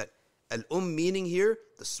one is that al-Umm meaning here,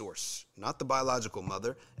 the source, not the biological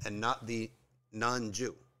mother, and not the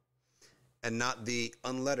non-Jew, and not the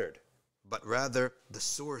unlettered, but rather the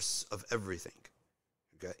source of everything.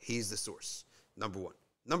 Okay, he's the source, number one.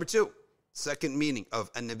 Number two, second meaning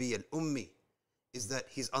of an-Nabi al-Ummi is that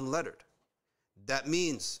he's unlettered. That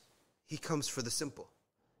means he comes for the simple.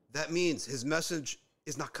 That means his message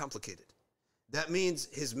is not complicated. That means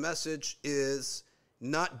his message is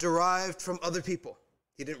not derived from other people.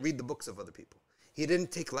 He didn't read the books of other people. He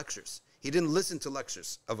didn't take lectures. He didn't listen to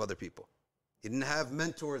lectures of other people. He didn't have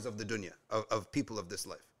mentors of the dunya, of people of this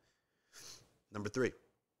life. Number three,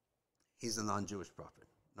 he's a non-Jewish prophet.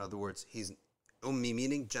 In other words, he's Ummi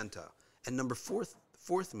meaning Gentile. And number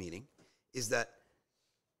fourth meaning is that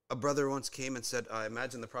a brother once came and said, I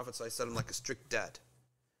imagine the Prophet ﷺ like a strict dad.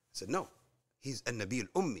 I said, no, he's an-Nabi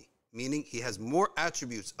al-Ummi, meaning he has more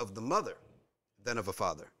attributes of the mother than of a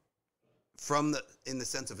father. In the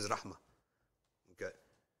sense of his rahmah. Okay.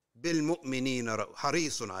 بِالْمُؤْمِنِينَ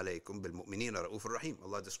حَرِيصٌ عَلَيْكُمْ بِالْمُؤْمِنِينَ رَؤُوفٌ رَحِيمٌ.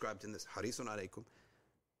 Allah described in this, حَرِيصٌ عَلَيْكُمْ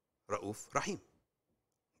رَؤُوفٌ رَحِيمٌ.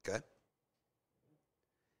 Okay.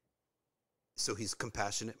 So he's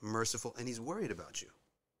compassionate, merciful, and he's worried about you.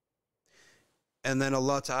 And then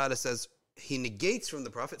Allah Ta'ala says, he negates from the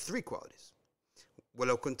Prophet three qualities.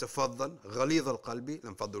 وَلَوْ كُنْتَ فَضًّا غَلِيظَ الْقَلْبِ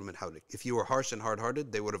لَانْفَضُّوا مِنْ حَوْلِكَ. If you were harsh and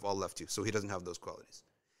hard-hearted, they would have all left you. So he doesn't have those qualities.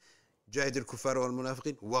 جاهد الكفار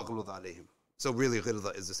والمنافقين واغلظ عليهم. So really,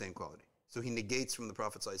 ghilza is the same quality. So he negates from the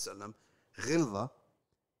Prophet ﷺ ghilza.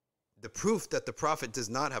 The proof that the Prophet does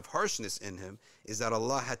not have harshness in him is that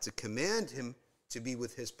Allah had to command him to be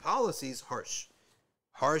with his policies harsh.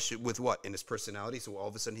 Harsh with what? In his personality, so all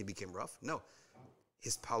of a sudden he became rough? No.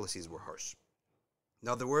 His policies were harsh. In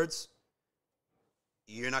other words,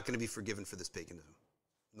 you're not going to be forgiven for this paganism.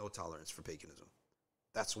 No tolerance for paganism.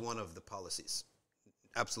 That's one of the policies.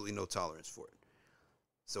 Absolutely no tolerance for it.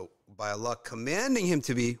 So by Allah commanding him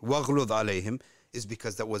to be waghlud alayhim is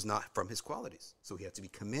because that was not from his qualities. So he had to be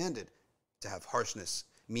commanded to have harshness,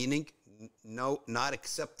 meaning not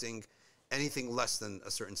accepting anything less than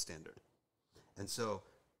a certain standard. And so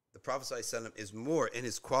the Prophet ﷺ is more in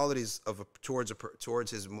his qualities towards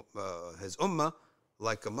his ummah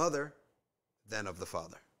like a mother than of the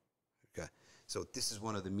father. Okay, so this is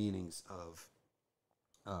one of the meanings of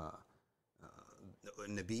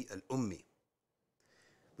Nabi al-Ummi.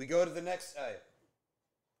 We go to the next ayah.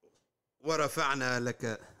 وَرَفَعْنَا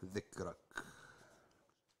لَكَ ذِكْرَكَ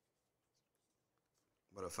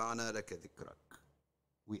وَرَفَعْنَا لَكَ ذِكْرَكَ.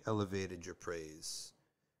 We elevated your praise.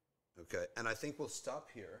 Okay, and I think we'll stop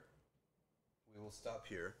here. We will stop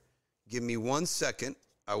here. Give me 1 second.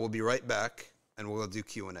 I will be right back, and we'll do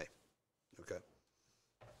Q&A. Okay?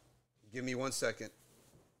 Give me 1 second.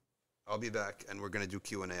 I'll be back, and we're going to do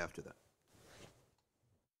Q&A after that.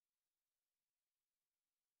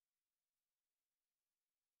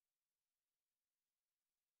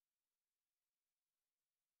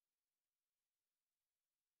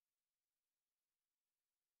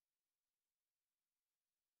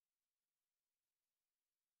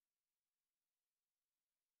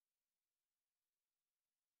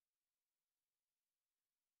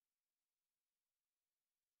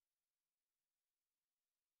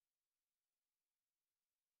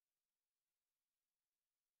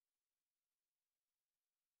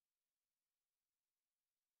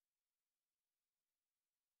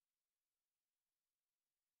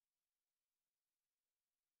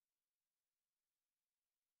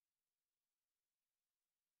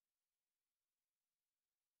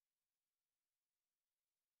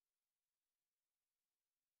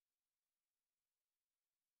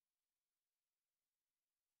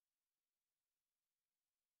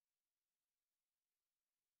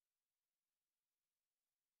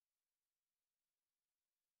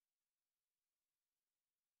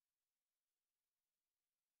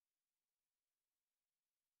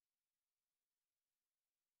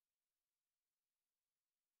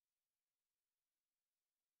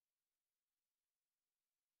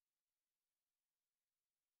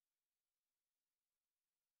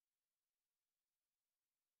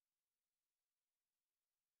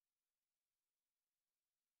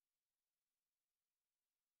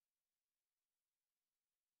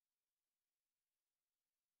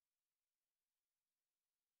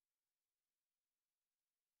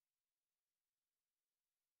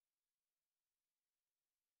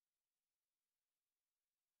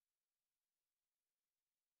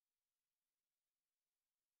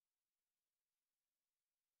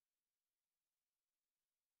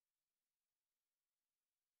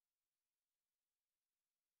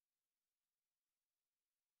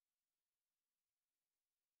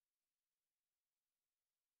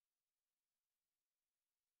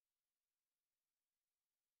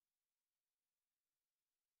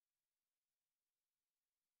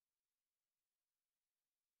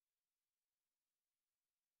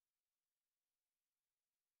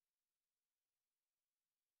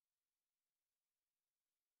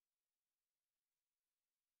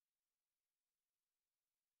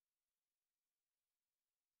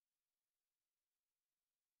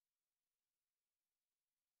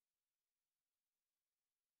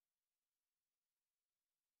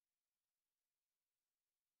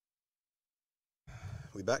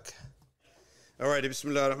 We back? All right,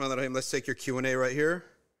 Bismillah ar-Rahman ar-Rahim. Let's take your Q&A right here.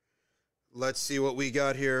 Let's see what we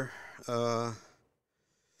got here.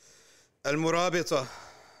 Al-Murabita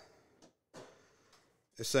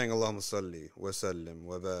is saying, Allahumma salli wa sallim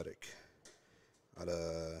wa barik.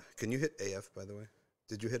 Can you hit AF, by the way?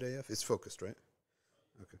 Did you hit AF? It's focused, right?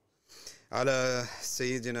 Okay. على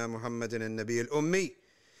سيدنا محمد النبي الأمي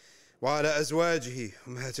وعلى أزواجه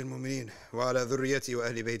أمهات المؤمنين وعلى ذريته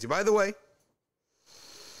وأهل بيته. By the way,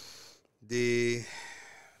 the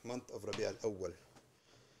month of Rabi al-Awwal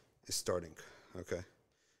is starting. Okay.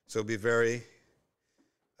 So be very,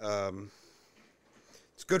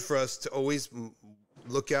 it's good for us to always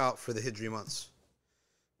look out for the Hijri months.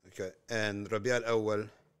 Okay. And Rabi al-Awwal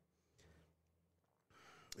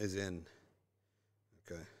is in.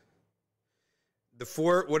 Okay.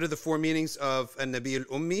 What are the four meanings of An-Nabi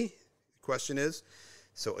al-Ummi? The question is,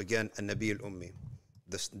 so again, An-Nabi al-Ummi.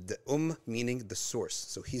 The meaning the source.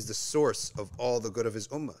 So he's the source of all the good of his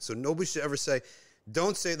ummah. So nobody should ever say,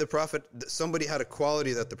 don't say the Prophet, somebody had a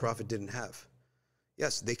quality that the Prophet didn't have.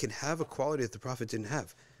 Yes, they can have a quality that the Prophet didn't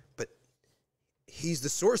have, but he's the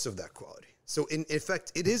source of that quality. So in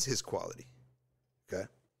effect, it is his quality. Okay?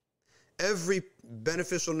 Every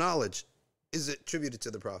beneficial knowledge is attributed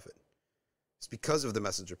to the Prophet. It's because of the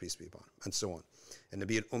Messenger, peace be upon him, and so on. And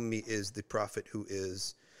Nabi al-Ummi is the Prophet who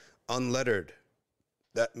is unlettered.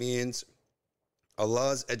 That means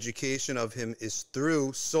Allah's education of him is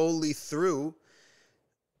solely through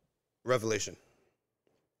revelation,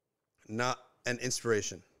 not an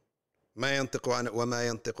inspiration. He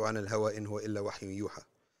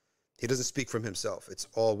doesn't speak from himself. It's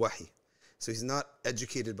all wahi. So he's not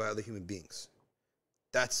educated by other human beings.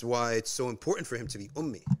 That's why it's so important for him to be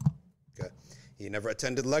ummi. Okay? He never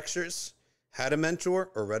attended lectures, had a mentor,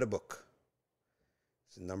 or read a book.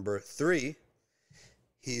 So number 3,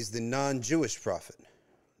 he's the non-Jewish prophet.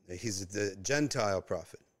 He's the Gentile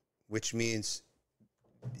prophet, which means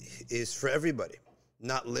is for everybody,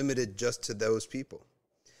 not limited just to those people.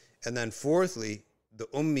 And then fourthly, the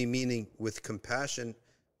ummi meaning with compassion,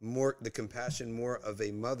 more of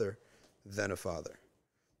a mother than a father.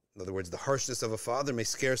 In other words, the harshness of a father may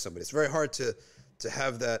scare somebody. It's very hard to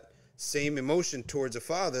have that same emotion towards a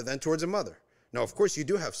father than towards a mother. Now, of course, you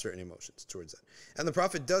do have certain emotions towards that. And the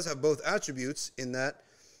Prophet does have both attributes in that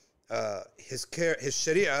his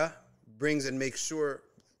sharia brings and makes sure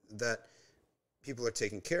that people are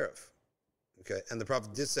taken care of. Okay, and the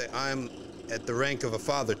Prophet did say, I'm at the rank of a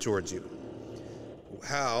father towards you.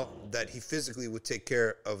 How? That he physically would take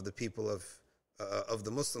care of the people of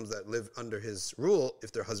the Muslims that live under his rule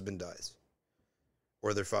if their husband dies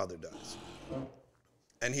or their father dies.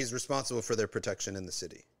 And he's responsible for their protection in the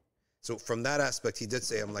city. So from that aspect, he did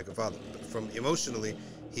say, I'm like a father. But from emotionally,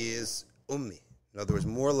 he is ummi. In other words,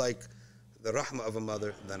 more like the rahmah of a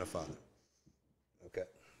mother than a father. Okay,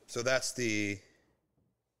 so that's the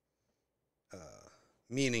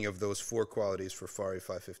meaning of those 4 qualities for Fari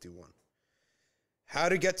 551. How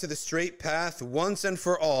to get to the straight path once and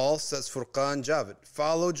for all, says Furqan Javid.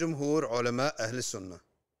 Follow Jumhur Ulama Ahl Sunnah.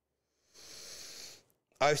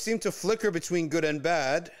 I seem to flicker between good and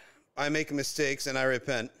bad. I make mistakes and I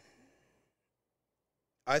repent.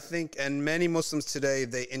 I think, and many Muslims today,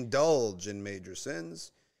 they indulge in major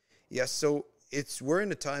sins. Yes, so we're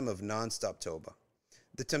in a time of non-stop tawbah.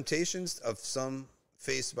 The temptations of some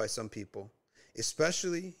faced by some people,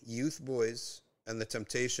 especially youth boys, and the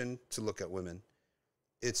temptation to look at women,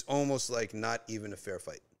 it's almost like not even a fair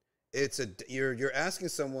fight. You're asking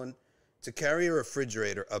someone to carry a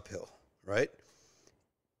refrigerator uphill, right?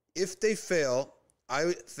 If they fail,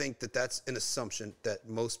 I think that that's an assumption that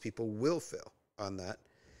most people will fail on that,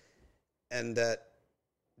 and that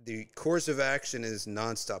the course of action is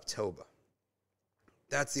nonstop tawbah.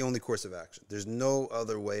 That's the only course of action. There's no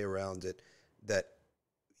other way around it. That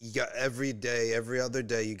you got every day, every other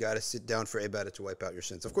day, you got to sit down for ibadah to wipe out your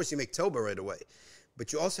sins. Of course, you make tawbah right away,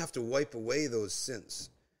 but you also have to wipe away those sins.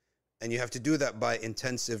 And you have to do that by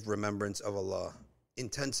intensive remembrance of Allah.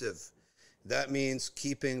 Intensive. That means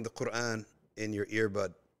keeping the Quran in your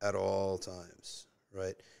earbud at all times,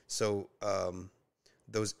 right? So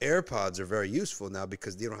those AirPods are very useful now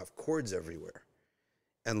because they don't have cords everywhere.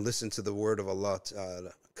 And listen to the word of Allah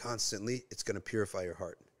Ta'ala constantly. It's going to purify your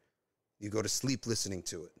heart. You go to sleep listening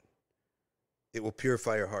to it. It will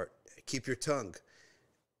purify your heart. Keep your tongue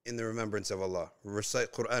in the remembrance of Allah.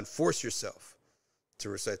 Recite Quran. Force yourself to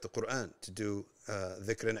recite the Quran, to do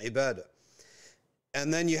dhikr and ibadah.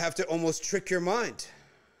 And then you have to almost trick your mind.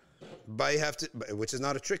 Which is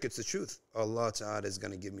not a trick, it's the truth. Allah Ta'ala is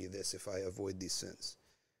going to give me this if I avoid these sins.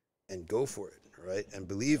 And go for it, right? And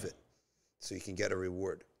believe it so you can get a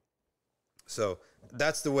reward. So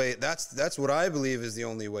that's the way. That's what I believe is the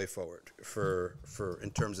only way forward for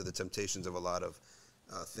in terms of the temptations of a lot of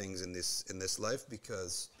things in this life,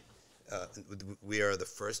 because we are the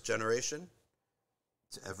first generation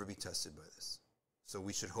to ever be tested by this. So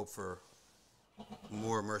we should hope for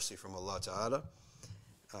more mercy from Allah Ta'ala,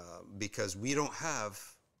 because we don't have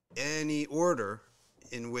any order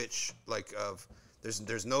in which, like,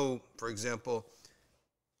 there's no, for example,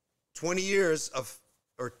 20 years of,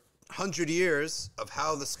 or 100 years of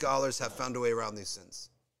how the scholars have found a way around these sins.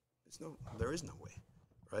 There is no way,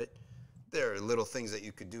 right? There are little things that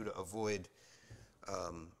you could do to avoid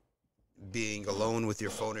being alone with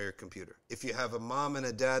your phone or your computer. If you have a mom and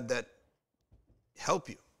a dad that help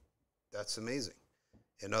you, that's amazing.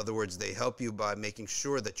 In other words, they help you by making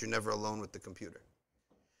sure that you're never alone with the computer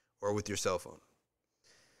or with your cell phone.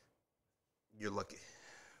 You're lucky.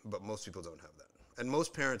 But most people don't have that. And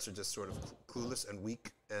most parents are just sort of clueless and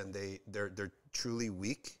weak, and they're truly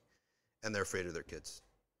weak, and they're afraid of their kids.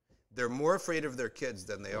 They're more afraid of their kids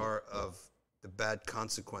than they are of the bad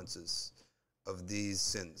consequences of these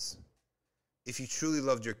sins. If you truly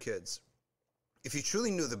loved your kids, if you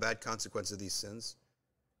truly knew the bad consequence of these sins,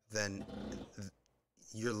 then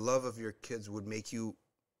your love of your kids would make you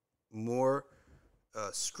more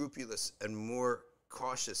scrupulous and more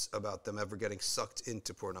cautious about them ever getting sucked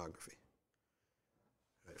into pornography.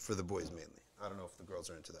 Right, for the boys mainly. I don't know if the girls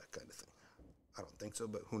are into that kind of thing. I don't think so,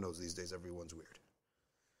 but who knows? These days, everyone's weird.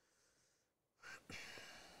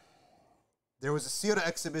 There was a Surah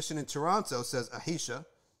exhibition in Toronto, says Ahisha,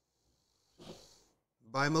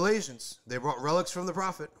 by Malaysians. They brought relics from the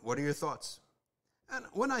Prophet. What are your thoughts? And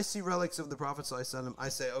when I see relics of the Prophet ﷺ, I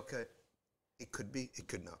say, okay, it could be, it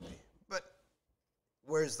could not be. But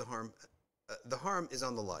where's the harm? The harm is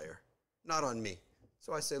on the liar, not on me.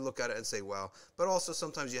 So I say, look at it and say, wow. But also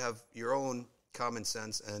sometimes you have your own common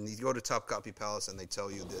sense, and you go to Topkapi Palace and they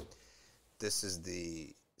tell you that this is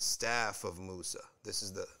the staff of Musa. This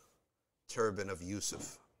is the turban of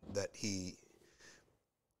Yusuf that he...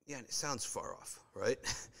 Yeah, it sounds far off, right?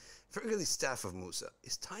 Really, staff of Musa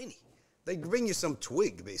is tiny. They bring you some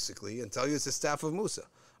twig, basically, and tell you it's the staff of Musa.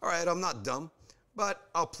 All right, I'm not dumb, but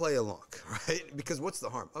I'll play along, right? Because what's the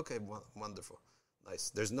harm? Okay, well, wonderful.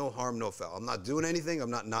 Nice. There's no harm, no foul. I'm not doing anything.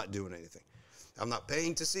 I'm not doing anything. I'm not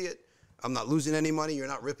paying to see it. I'm not losing any money. You're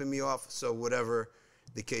not ripping me off. So whatever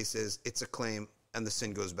the case is, it's a claim, and the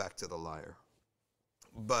sin goes back to the liar.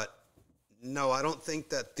 But no, I don't think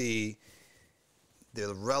that the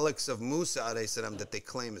relics of Musa alayhi salam that they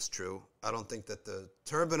claim is true. I don't think that the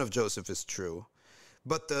turban of Joseph is true.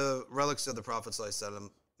 But the relics of the Prophet sallallahu alaihi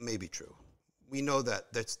wasallam may be true. We know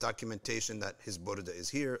that that's documentation that his burda is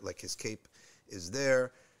here, like his cape is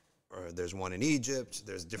there, or there's one in Egypt,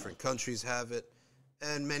 there's different countries have it.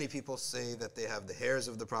 And many people say that they have the hairs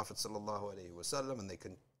of the Prophet sallallahu alaihi wasallam, and they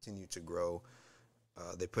continue to grow.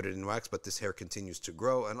 They put it in wax, but this hair continues to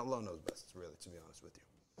grow, and Allah knows best, really, to be honest with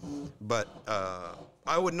you. But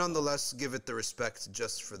I would nonetheless give it the respect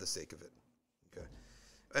just for the sake of it. Okay.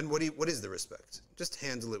 And what is the respect? Just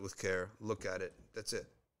handle it with care, look at it, that's it.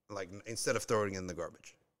 Like, instead of throwing it in the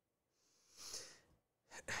garbage.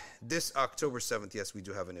 This October 7th, yes, we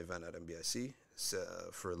do have an event at NBIC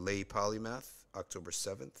for lay polymath, October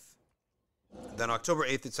 7th. Then October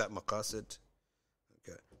 8th, it's at Maqasid.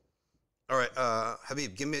 Okay. All right,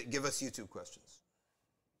 Habib, give us YouTube questions.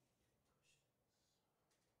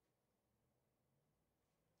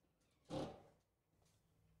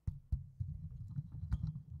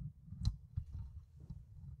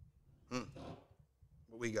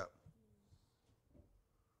 What we got?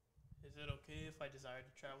 Is it okay if I desire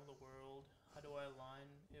to travel the world? How do I align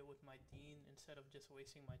it with my deen instead of just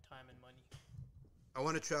wasting my time and money? I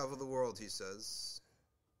want to travel the world, he says.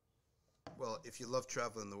 Well, if you love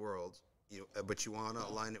traveling the world, but you want to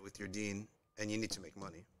align it with your deen, and you need to make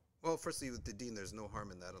money. Well, firstly, with the deen, there's no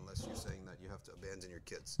harm in that unless you're saying that you have to abandon your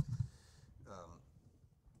kids.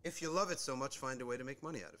 If you love it so much, find a way to make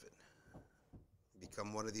money out of it.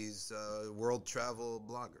 Become one of these world travel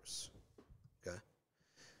bloggers. Okay.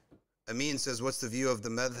 Amin says, what's the view of the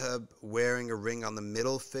madhab wearing a ring on the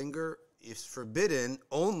middle finger? Is forbidden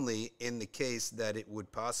only in the case that it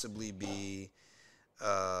would possibly be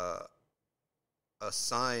a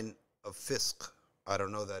sign of fisq. I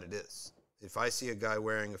don't know that it is. If I see a guy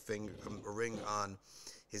wearing a ring on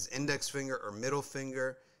his index finger or middle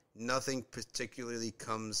finger, nothing particularly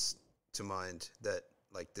comes to mind that,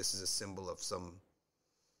 like, this is a symbol of some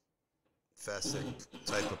fasik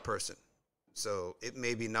type of person. So it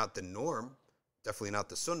may be not the norm, definitely not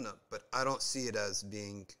the sunnah, but I don't see it as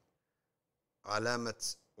being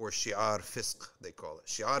alamat or shi'ar fisq, they call it.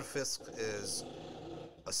 Shi'ar fisq is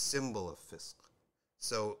a symbol of fisq.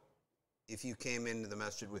 So if you came into the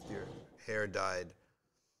masjid with your hair dyed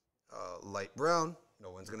light brown,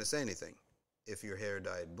 no one's going to say anything. If your hair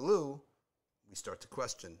dyed blue, we start to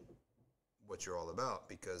question what you're all about,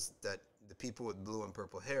 because that the people with blue and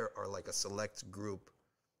purple hair are like a select group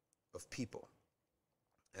of people,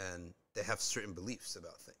 and they have certain beliefs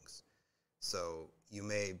about things. So you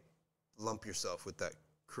may lump yourself with that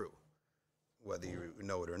crew, whether you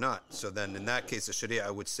know it or not. So then in that case, the Sharia,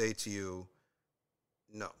 I would say to you,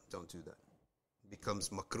 no, don't do that. It becomes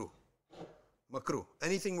makruh. Makruh.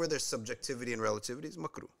 Anything where there's subjectivity and relativity is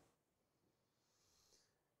makruh.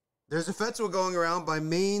 There's a fatwa going around by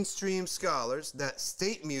mainstream scholars that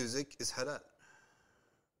state music is halal.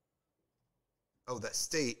 Oh,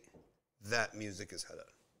 that music is halal.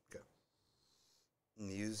 Okay.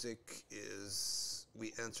 Music is,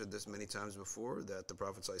 we answered this many times before, that the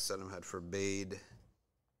Prophet ﷺ had forbade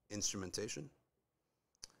instrumentation.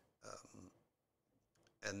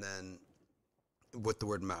 And then with the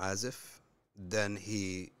word ma'azif, then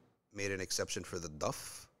he made an exception for the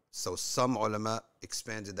daf. So some ulama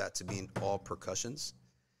expanded that to mean all percussions.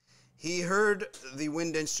 He heard the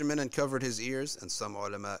wind instrument and covered his ears, and some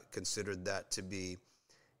ulama considered that to be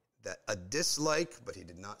a dislike, but he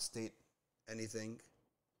did not state anything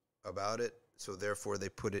about it. So therefore they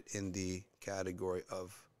put it in the category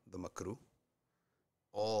of the makruh,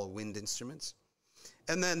 all wind instruments.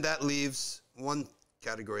 And then that leaves one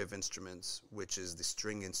category of instruments, which is the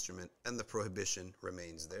string instrument, and the prohibition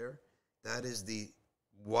remains there. That is the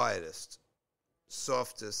widest,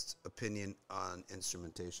 softest opinion on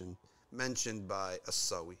instrumentation mentioned by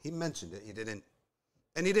As-Sawi. He mentioned it. He didn't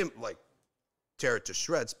like tear it to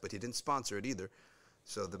shreds, but he didn't sponsor it either.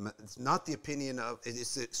 So it's not the opinion of,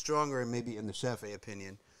 it's stronger and maybe in the Shafi'i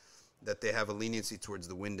opinion that they have a leniency towards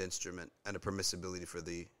the wind instrument and a permissibility for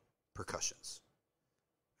the percussions.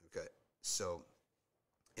 Okay, so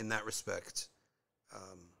in that respect,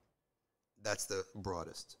 that's the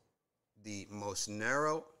broadest. The most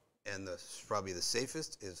narrow and probably the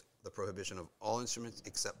safest is the prohibition of all instruments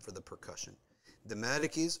except for the percussion. The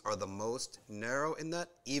Malikis are the most narrow in that.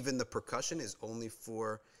 Even the percussion is only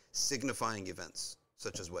for signifying events,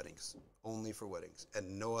 such as weddings, only for weddings,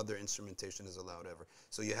 and no other instrumentation is allowed ever.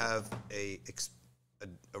 So you have a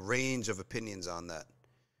range of opinions on that.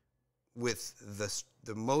 With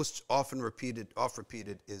the most often repeated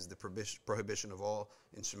is the prohibition of all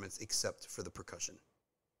instruments except for the percussion.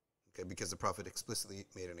 Okay, because the Prophet explicitly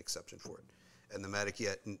made an exception for it. And the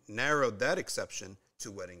Malikiyya narrowed that exception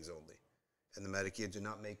to weddings only. And the Malikiyya do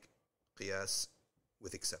not make qiyas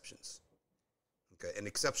with exceptions. Okay, an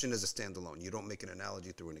exception is a standalone. You don't make an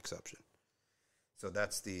analogy through an exception. So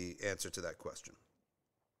that's the answer to that question.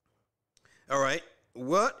 All right,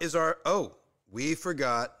 we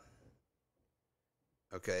forgot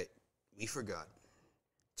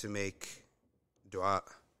to make dua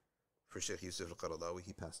for Sheikh Yusuf al-Qaradawi.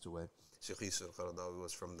 He passed away. Sheikh Yusuf al-Qaradawi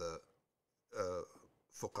was from the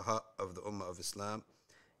fuqaha of the Ummah of Islam,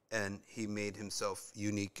 and he made himself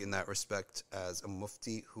unique in that respect as a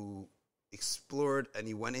mufti who explored, and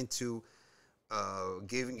he went into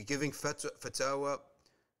giving fatwa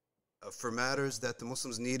for matters that the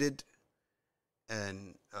Muslims needed,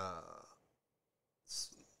 and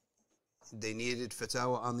they needed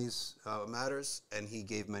fatwa on these matters, and he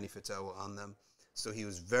gave many fatwa on them. So he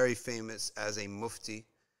was very famous as a mufti.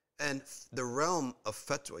 And the realm of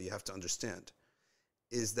fatwa, you have to understand,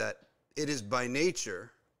 is that it is by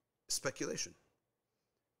nature speculation.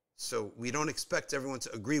 So we don't expect everyone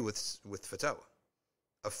to agree with fatwa.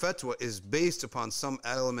 A fatwa is based upon some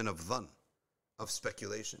element of dhann, of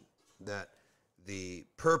speculation, that the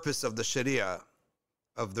purpose of the sharia,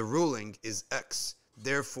 of the ruling, is X.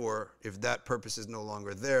 Therefore, if that purpose is no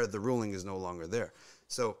longer there, the ruling is no longer there.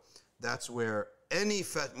 So that's where any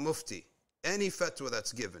mufti, any fatwa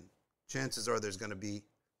that's given, chances are there's going to be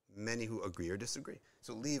many who agree or disagree.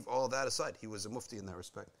 So leave all that aside. He was a mufti in that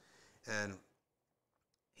respect. And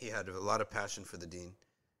he had a lot of passion for the deen,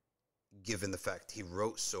 given the fact he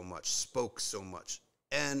wrote so much, spoke so much.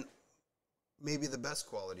 And maybe the best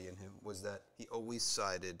quality in him was that he always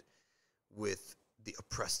sided with the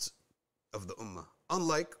oppressed of the ummah.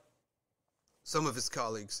 Unlike some of his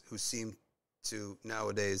colleagues who seem to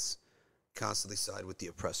nowadays constantly side with the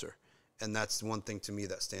oppressor. And that's one thing to me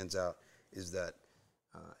that stands out, is that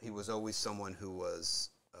he was always someone who was,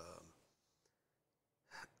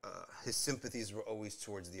 his sympathies were always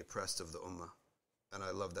towards the oppressed of the ummah. And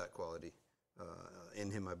I love that quality. In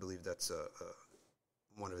him, I believe that's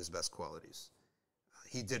one of his best qualities.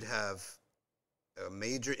 He did have a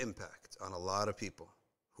major impact on a lot of people,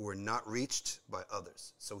 who were not reached by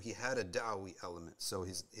others. So he had a da'wi element. So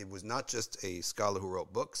it was not just a scholar who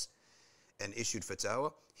wrote books and issued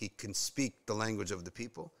fatwa. He can speak the language of the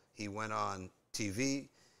people. He went on TV.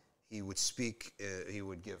 He would speak. He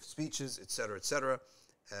would give speeches, etc., etc.,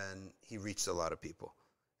 and he reached a lot of people.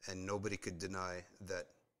 And nobody could deny that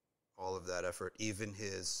all of that effort, even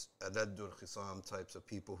his Adaddul Khisam types of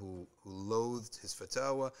people who loathed his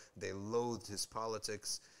fatwa, they loathed his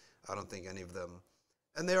politics. I don't think any of them,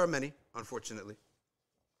 and there are many, unfortunately,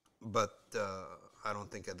 but I don't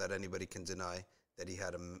think that anybody can deny that he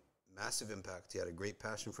had a massive impact. He had a great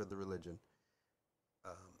passion for the religion.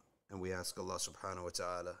 And we ask Allah subhanahu wa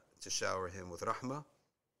ta'ala to shower him with rahmah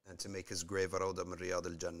and to make his grave rawda min riyad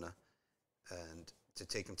al-Jannah and to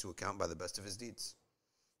take him to account by the best of his deeds.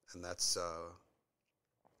 And that's,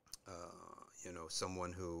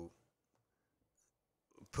 someone who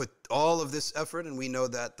put all of this effort, and we know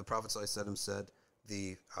that the Prophet ﷺ said,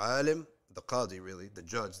 the alim, the qadi really, the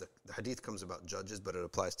judge, the hadith comes about judges, but it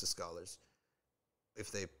applies to scholars.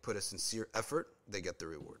 If they put a sincere effort, they get the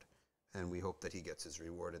reward. And we hope that he gets his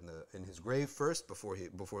reward in his grave first, before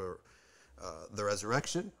the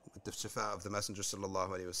resurrection, with the shafa of the Messenger sallallahu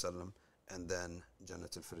alaihi wasallam, and then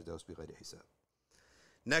Jannat al-Firdaus bi ghayri hisab.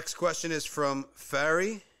 Next question is from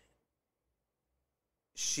Fari.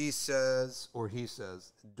 She says, or he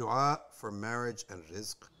says, dua for marriage and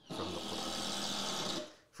rizq from the Quran.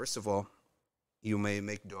 First of all, you may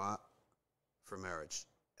make dua for marriage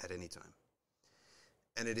at any time.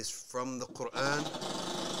 And it is from the Quran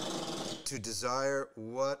to desire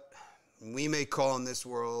what we may call in this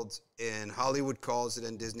world, and Hollywood calls it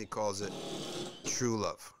and Disney calls it, true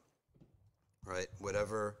love. Right?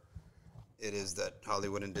 Whatever it is that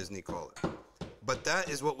Hollywood and Disney call it. But that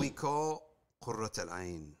is what we call Qurrat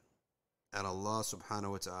al-Ain. And Allah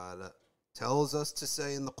subhanahu wa ta'ala tells us to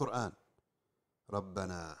say in the Quran,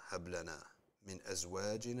 رَبَّنَا هَبْ لَنَا مِنْ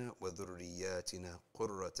أَزْوَاجِنَا وَذُرِّيَّاتِنَا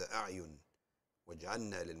قُرَّةَ أَعْيُنٍ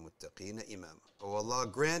وَاجْعَلْنَا لِلْمُتَّقِينَ إِمَامًا. Oh Allah,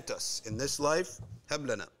 grant us in this life, هَبْ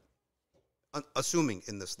لَنَا, assuming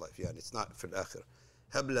in this life, it's not for al-akhirah.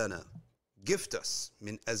 هَبْ لَنَا, gift us,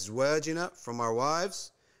 min azwajina, from our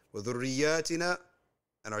wives, wa dhurriyatina,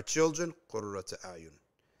 and our children, qurrata a'yun,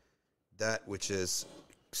 that which is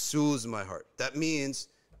soothes my heart. That means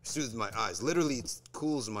soothes my eyes. Literally, it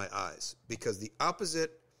cools my eyes, because the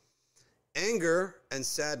opposite, anger and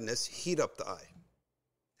sadness, heat up the eye.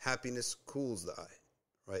 Happiness cools the eye,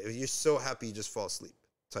 right? If you're so happy you just fall asleep,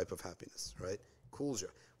 type of happiness, right? Cools your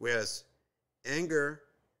eye. Whereas anger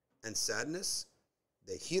and sadness,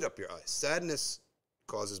 they heat up your eyes. Sadness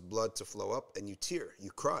causes blood to flow up, and you tear, you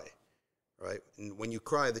cry, right? And when you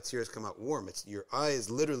cry, the tears come out warm. Your eye is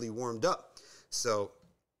literally warmed up. So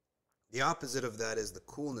the opposite of that is the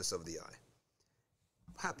coolness of the eye.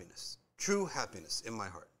 Happiness, true happiness in my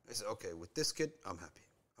heart. I said, okay, with this kid, I'm happy.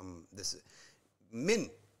 This is min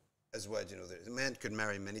as well. A man could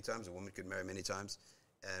marry many times, a woman could marry many times,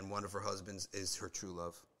 and one of her husbands is her true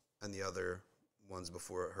love, and the other ones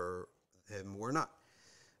before him were not.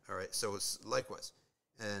 All right, so it's likewise.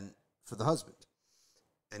 And for the husband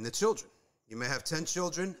and the children, you may have 10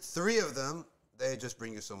 children, 3 of them, they just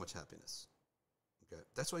bring you so much happiness. Okay,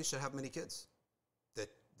 that's why you should have many kids. That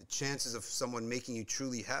the chances of someone making you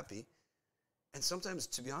truly happy, and sometimes,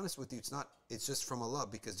 to be honest with you, it's just from Allah,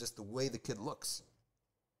 because just the way the kid looks,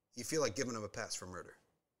 you feel like giving him a pass for murder,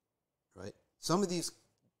 right? Some of these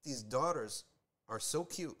daughters are so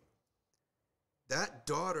cute. That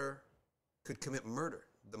daughter could commit murder.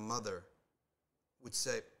 The mother would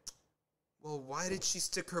say, well, why did she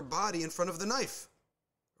stick her body in front of the knife?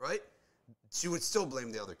 Right? She would still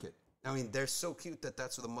blame the other kid. I mean, they're so cute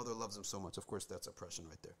that's why the mother loves them so much. Of course, that's oppression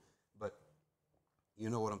right there. But you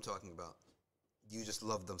know what I'm talking about. You just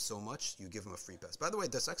love them so much, you give them a free pass. By the way,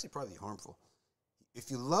 that's actually probably harmful. If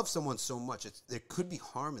you love someone so much, there could be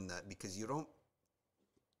harm in that, because you don't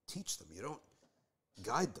teach them. You don't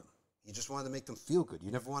guide them. You just want to make them feel good.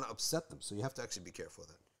 You never want to upset them. So you have to actually be careful of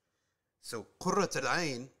that. So qurrat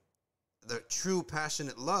al-ain, the true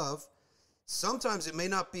passionate love, sometimes you might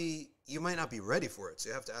not be ready for it. So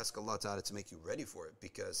you have to ask Allah Ta'ala to make you ready for it,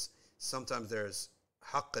 because sometimes there's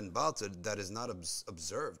haqq and batil that is not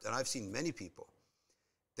observed. And I've seen many people,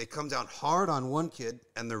 they come down hard on one kid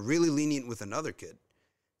and they're really lenient with another kid.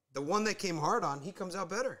 The one they came hard on, he comes out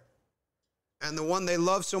better. And the one they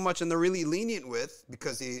love so much and they're really lenient with,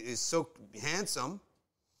 because he is so handsome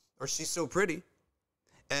or she's so pretty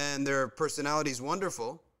and their personality is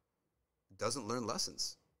wonderful, doesn't learn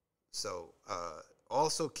lessons. So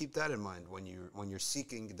also keep that in mind when you're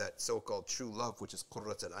seeking that so-called true love, which is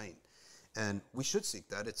qurrat al-ain. And we should seek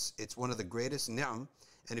that. It's one of the greatest ni'am.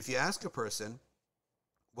 And if you ask a person,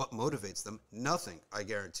 What motivates them? Nothing, I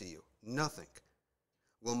guarantee you. Nothing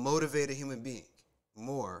will motivate a human being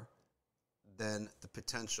more than the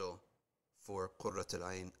potential for qurrat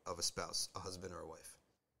al-ayn of a spouse, a husband or a wife.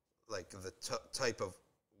 Like the type of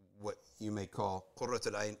what you may call qurrat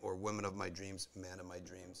al-ayn, or women of my dreams, man of my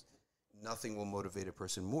dreams. Nothing will motivate a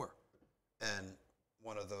person more. And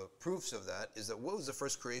one of the proofs of that is that what was the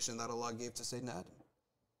first creation that Allah gave to Sayyidina Adam?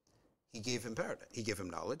 He gave him paradise. He gave him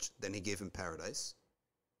knowledge, then he gave him paradise.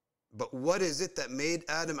 But what is it that made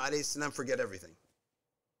Adam alayhi salam forget everything?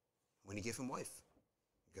 When he gave him wife.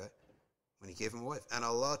 Okay? When he gave him a wife. And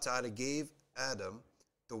Allah Ta'ala gave Adam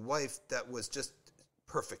the wife that was just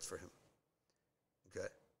perfect for him. Okay?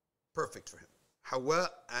 Perfect for him. Hawa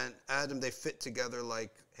and Adam, they fit together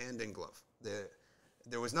like hand in glove.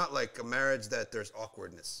 There was not like a marriage that there's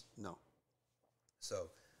awkwardness. No. So,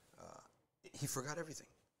 he forgot everything.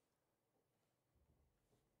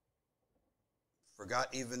 Forgot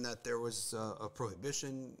even that there was a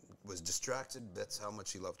prohibition, was distracted. That's how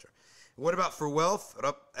much he loved her. What about for wealth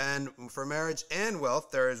and for marriage and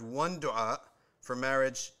wealth? There is one dua for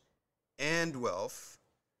marriage and wealth,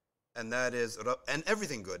 and that is, and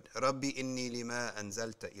everything good. Rabbi inni lima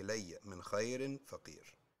anzalta ilayya min khayrin faqir.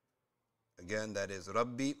 Again, that is,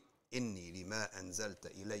 Rabbi inni lima anzalta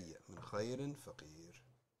ilayya min khayrin faqir.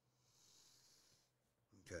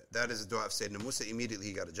 Okay, that is the dua of Sayyidina Musa. Immediately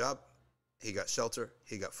he got a job, he got shelter,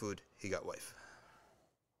 he got food, he got wife.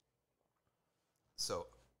 So,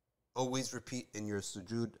 always repeat in your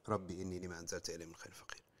sujood, Rabbi inni lima anzalta ilayya min khayrin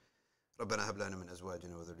faqir. ربنا هب لنا من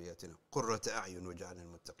أزواجنا وذرياتنا قرة أعين واجعلنا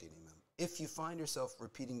للمتقين إماما. If you find yourself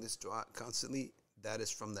repeating this dua constantly, that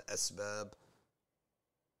is from the asbab.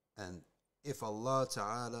 And if Allah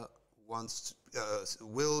Ta'ala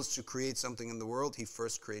wills to create something in the world, He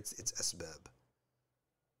first creates its asbab.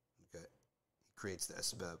 Okay? He creates the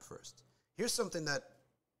asbab first. Here's something that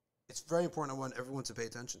it's very important. I want everyone to pay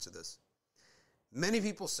attention to this. Many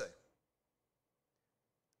people say,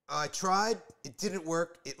 I tried, it didn't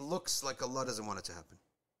work, it looks like Allah doesn't want it to happen.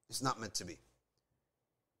 It's not meant to be.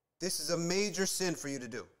 This is a major sin for you to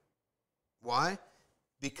do. Why?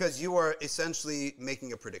 Because you are essentially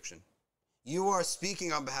making a prediction. You are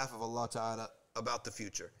speaking on behalf of Allah Ta'ala about the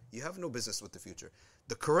future. You have no business with the future.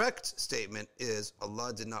 The correct statement is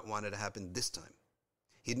Allah did not want it to happen this time.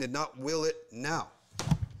 He did not will it now,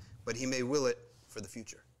 but He may will it for the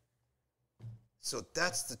future. So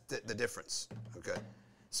that's the difference, okay?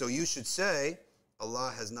 So you should say,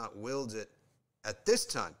 Allah has not willed it at this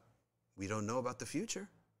time. We don't know about the future,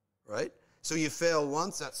 right? So you fail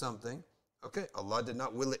once at something, okay, Allah did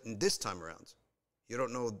not will it in this time around. You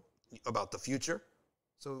don't know about the future,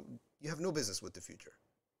 so you have no business with the future,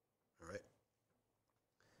 all right?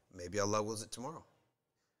 Maybe Allah wills it tomorrow.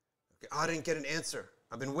 Okay, I didn't get an answer.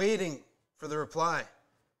 I've been waiting for the reply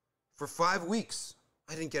for 5 weeks.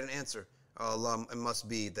 I didn't get an answer. Allah, it must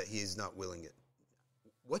be that He is not willing it.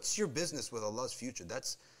 What's your business with Allah's future?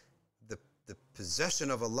 That's the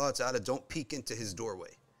possession of Allah Ta'ala. Don't peek into His doorway.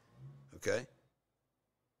 Okay?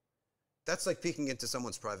 That's like peeking into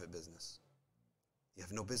someone's private business. You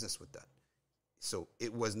have no business with that. So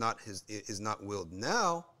it is not willed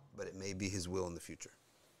now, but it may be His will in the future.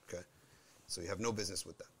 Okay? So you have no business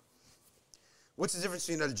with that. What's the difference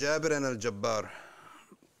between al-Jabir and al-Jabbar?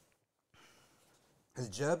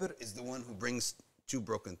 Al-Jabir is the one who brings two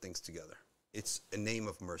broken things together. It's a name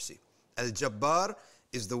of mercy. Al-Jabbar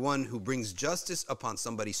is the one who brings justice upon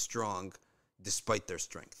somebody strong despite their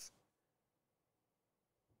strength.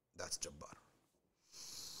 That's Jabbar.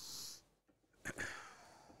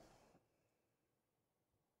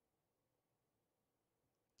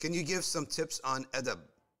 Can you give some tips on adab?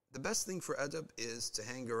 The best thing for adab is to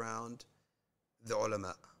hang around the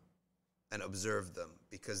ulama and observe them,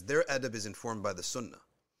 because their adab is informed by the sunnah.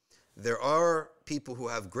 There are people who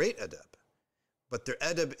have great adab, but their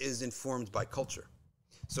adab is informed by culture.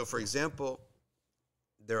 So, for example,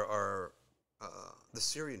 there are the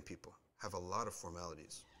Syrian people have a lot of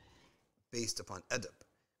formalities based upon adab,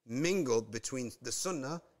 mingled between the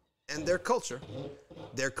sunnah and their culture.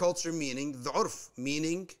 Their culture meaning the urf,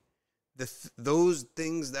 meaning those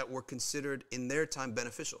things that were considered in their time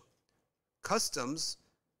beneficial. Customs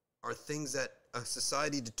are things that a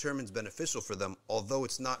society determines beneficial for them, although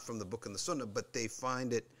it's not from the book and the sunnah, but they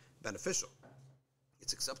find it beneficial.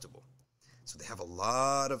 It's acceptable. So they have a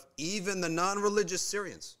lot of, even the non-religious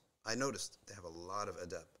Syrians, I noticed, they have a lot of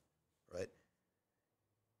adab, right?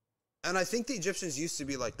 And I think the Egyptians used to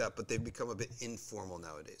be like that, but they've become a bit informal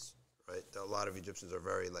nowadays, right? A lot of Egyptians are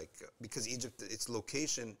very because Egypt, its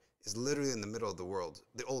location is literally in the middle of the world,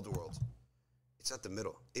 the old world. It's at the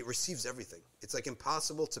middle. It receives everything. It's like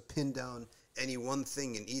impossible to pin down any one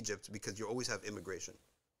thing in Egypt because you always have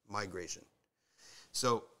migration.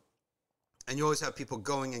 So, and you always have people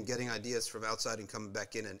going and getting ideas from outside and coming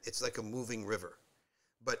back in, and it's like a moving river.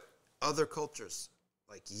 But other cultures,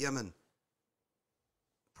 like Yemen,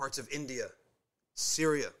 parts of India,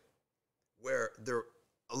 Syria, where they're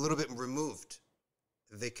a little bit removed,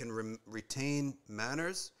 they can retain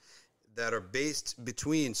manners that are based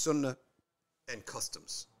between sunnah and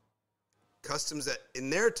customs. Customs that in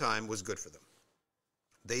their time was good for them.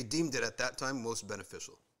 They deemed it at that time most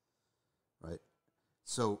beneficial. Right?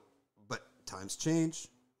 So, but times change,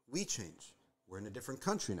 we change. We're in a different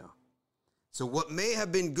country now. So what may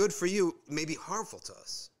have been good for you may be harmful to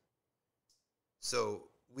us. So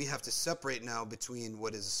we have to separate now between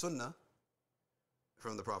what is sunnah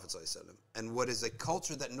from the Prophet ﷺ and what is a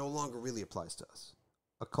culture that no longer really applies to us.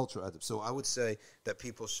 A cultural adab. So I would say that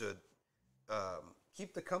people should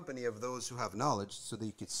keep the company of those who have knowledge so that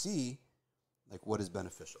you could see like what is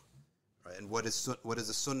beneficial, right? And what is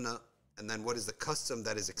a sunnah, and then what is the custom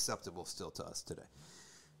that is acceptable still to us today.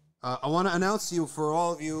 I want to announce to you, for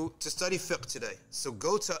all of you, to study fiqh today. So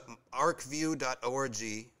go to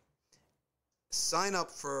arcview.org, sign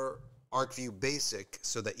up for ArcView Basic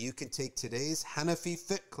so that you can take today's Hanafi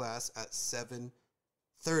fiqh class at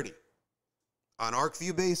 7:30. On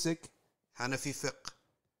ArcView Basic, Hanafi fiqh.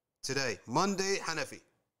 Today, Monday, Hanafi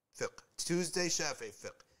fiqh. Tuesday, Shafi'i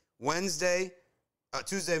fiqh.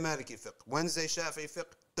 Tuesday, Maliki fiqh. Wednesday, Shafi'i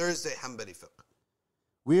fiqh. Thursday, Hanbali fiqh.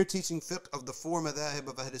 We are teaching fiqh of the four madhahib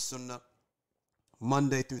of Ahl Sunnah,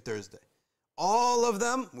 Monday through Thursday. All of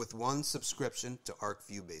them with one subscription to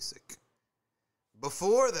ArcView Basic.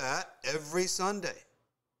 Before that, every Sunday,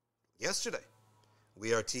 yesterday,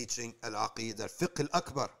 we are teaching Al-Aqidah, Fiqh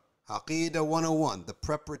Al-Akbar, Aqidah 101, the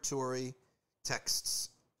preparatory texts.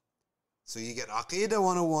 So you get Aqidah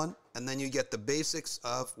 101, and then you get the basics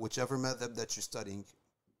of whichever madhab that you're studying.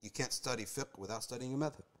 You can't study fiqh without studying a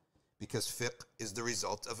madhab, because fiqh is the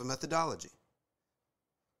result of a methodology.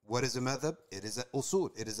 What is a madhab? It is an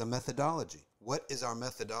usul. It is a methodology. What is our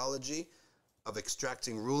methodology of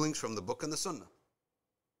extracting rulings from the book and the sunnah?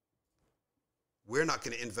 We're not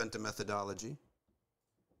going to invent a methodology.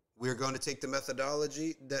 We're going to take the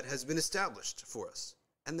methodology that has been established for us,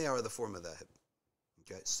 and they are the four madhahib.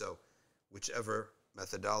 Okay, so whichever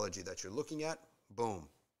methodology that you're looking at, boom.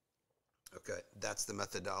 Okay, that's the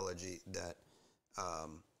methodology that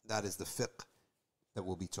is the fiqh that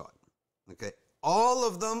will be taught. Okay, all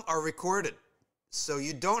of them are recorded, so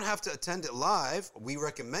you don't have to attend it live. We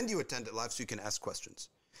recommend you attend it live so you can ask questions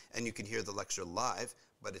and you can hear the lecture live,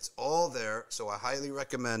 but it's all there, so I highly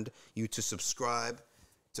recommend you to subscribe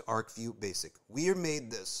to ArcView Basic. We are made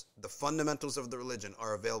this. The fundamentals of the religion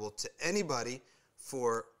are available to anybody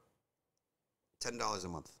for $10 a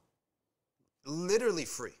month. Literally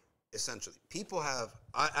free, essentially. People have,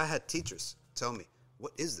 I had teachers tell me,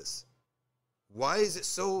 what is this? Why is it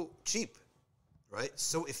so cheap, right?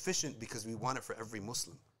 So efficient, because we want it for every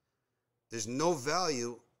Muslim. There's no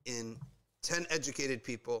value in 10 educated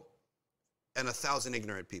people and 1,000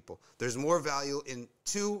 ignorant people. There's more value in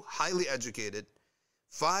 2 highly educated,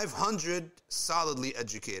 500 solidly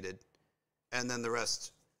educated, and then the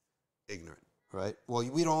rest ignorant, right? Well,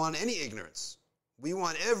 we don't want any ignorance. We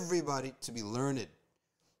want everybody to be learned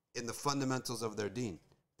in the fundamentals of their deen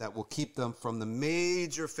that will keep them from the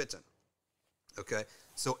major fitan. Okay?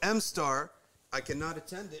 So M-Star, I cannot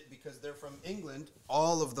attend it because they're from England.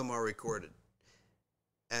 All of them are recorded.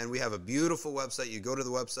 And we have a beautiful website. You go to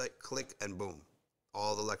the website, click, and boom.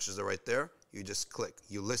 All the lectures are right there. You just click.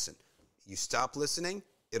 You listen. You stop listening,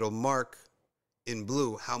 it'll mark in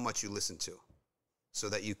blue how much you listen to so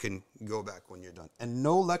that you can go back when you're done. And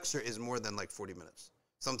no lecture is more than like 40 minutes.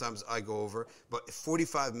 Sometimes I go over, but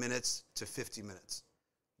 45 minutes to 50 minutes,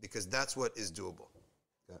 because that's what is doable.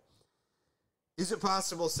 Okay. Is it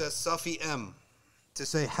possible, says Safi M, to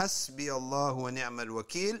say Hasbi Allahu wa ni'mal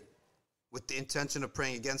wakil with the intention of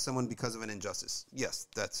praying against someone because of an injustice? Yes,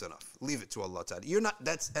 that's enough. Leave it to Allah Ta'ala.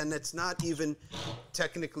 And it's not even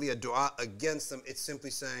technically a dua against them. It's simply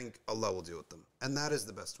saying Allah will deal with them. And that is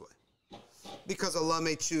the best way. Because Allah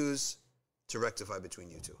may choose to rectify between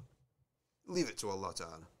you two. Leave it to Allah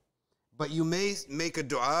Ta'ala. But you may make a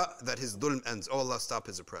dua that his dhulm ends. Oh, Allah, stop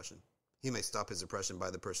his oppression. He may stop his oppression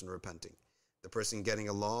by the person repenting. The person getting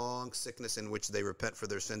a long sickness in which they repent for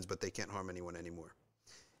their sins, but they can't harm anyone anymore.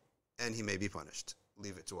 And he may be punished.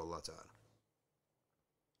 Leave it to Allah Ta'ala.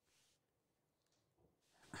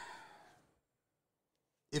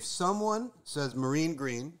 If someone, says Marine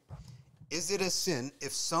Green, is it a sin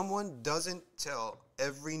if someone doesn't tell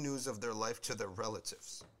every news of their life to their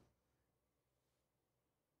relatives?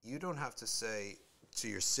 you don't have to say to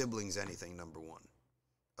your siblings anything, number one,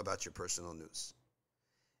 about your personal news.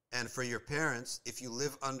 And for your parents, if you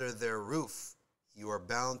live under their roof, you're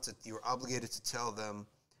obligated to tell them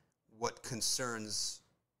what concerns,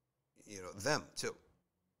 them too.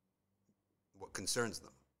 What concerns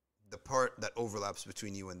them. The part that overlaps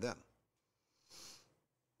between you and them.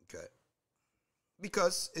 Okay.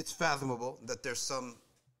 Because it's fathomable that there's some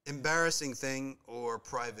embarrassing thing or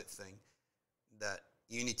private thing that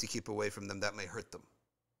you need to keep away from them that may hurt them.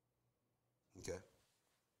 Okay.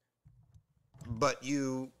 But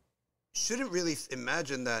you shouldn't really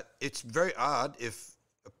imagine that it's very odd if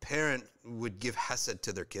a parent would give hasad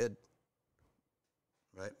to their kid,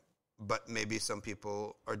 right? But maybe some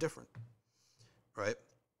people are different, right?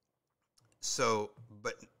 So,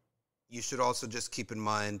 but you should also just keep in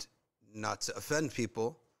mind not to offend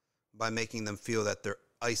people by making them feel that they're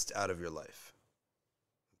iced out of your life.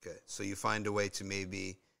 Okay, so you find a way to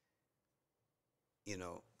maybe,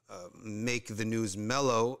 make the news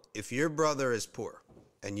mellow. If your brother is poor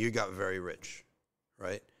and you got very rich,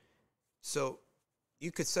 right? So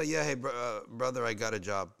you could say, yeah, hey, brother, I got a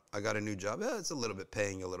job. I got a new job. Yeah, it's a little bit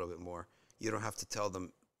paying a little bit more. You don't have to tell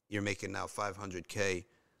them you're making now $500K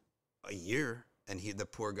a year and the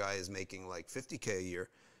poor guy is making like $50K a year.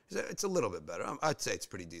 It's a little bit better. I'd say it's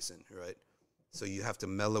pretty decent, right? So you have to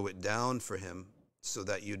mellow it down for him so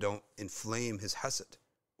that you don't inflame his hasad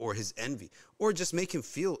or his envy or just make him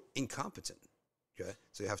feel incompetent, okay?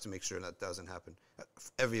 So you have to make sure that doesn't happen.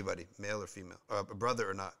 Everybody, male or female, a brother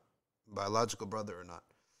or not, biological brother or not,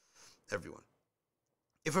 everyone.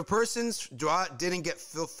 If a person's dua didn't get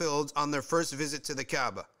fulfilled on their first visit to the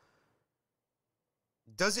Kaaba,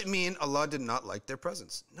 does it mean Allah did not like their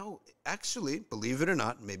presence? No, actually, believe it or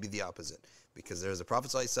not, maybe the opposite. Because there's a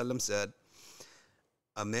Prophet ﷺ said,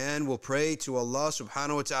 a man will pray to Allah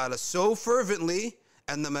subhanahu wa ta'ala so fervently,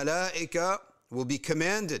 and the malaika will be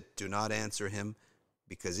commanded, do not answer him,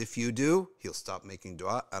 because if you do, he'll stop making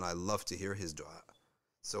dua, and I love to hear his dua.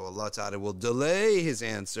 So Allah ta'ala will delay his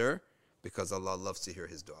answer, because Allah loves to hear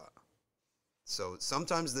his dua. So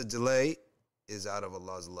sometimes the delay is out of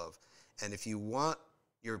Allah's love. And if you want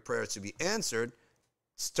your prayer to be answered,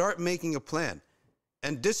 start making a plan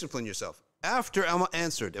and discipline yourself. After I'm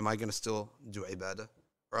answered, am I going to still do ibadah?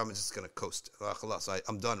 Or am I just going to coast?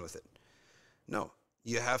 I'm done with it. No,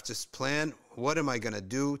 you have to plan, what am I going to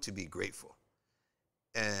do to be grateful?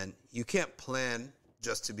 And you can't plan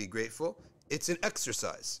just to be grateful. It's an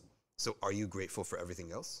exercise. So are you grateful for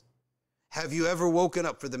everything else? Have you ever woken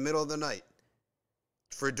up for the middle of the night,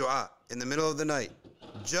 for dua, in the middle of the night,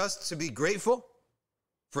 just to be grateful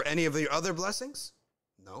for any of your other blessings?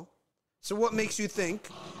 No. So what makes you think,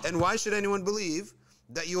 and why should anyone believe,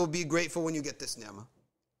 that you will be grateful when you get this ni'mah?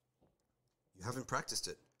 You haven't practiced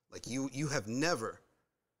it. Like you have never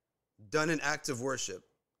done an act of worship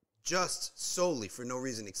just solely for no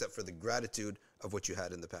reason except for the gratitude of what you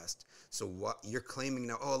had in the past. So what you're claiming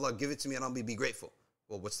now, oh Allah, give it to me and I'll be grateful.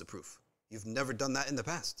 Well, what's the proof? You've never done that in the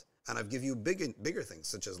past. And I've given you bigger things,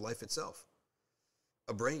 such as life itself.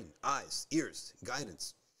 A brain, eyes, ears,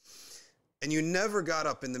 guidance. And you never got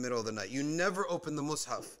up in the middle of the night. You never opened the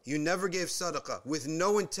mushaf. You never gave sadaqah with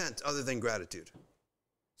no intent other than gratitude.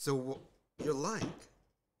 So you're lying,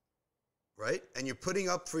 right? And you're putting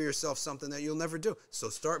up for yourself something that you'll never do. So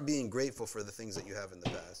start being grateful for the things that you have in the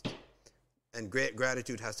past. And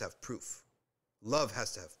gratitude has to have proof. Love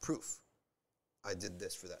has to have proof. I did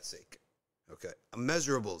this for that sake. Okay.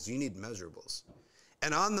 Measurables. You need measurables.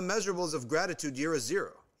 And on the measurables of gratitude, you're a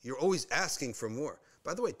zero. You're always asking for more.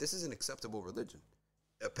 By the way, this is an acceptable religion,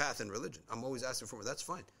 a path in religion. I'm always asking for more. That's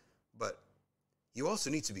fine. But you also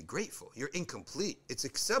need to be grateful. You're incomplete. It's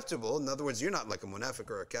acceptable. In other words, you're not like a munafiq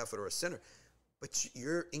or a kafir or a sinner, but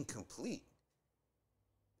you're incomplete.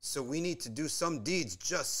 So we need to do some deeds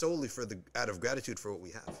just solely out of gratitude for what we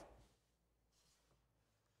have.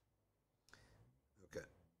 Okay.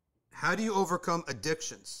 How do you overcome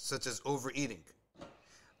addictions, such as overeating?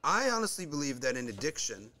 I honestly believe that an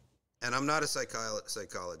addiction, and I'm not a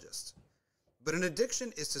psychologist, but an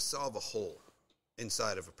addiction is to solve a hole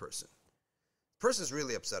inside of a person. The person's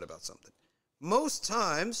really upset about something. Most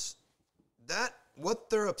times, what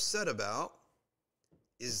they're upset about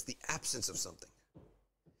is the absence of something.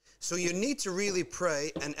 So you need to really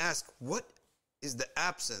pray and ask, what is the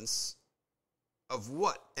absence of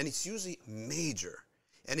what? And it's usually major.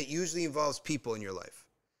 And it usually involves people in your life.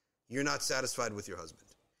 You're not satisfied with your husband.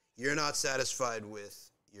 You're not satisfied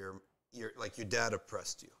with your dad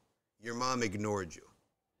oppressed you. Your mom ignored you.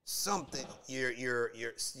 Something,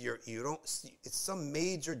 it's some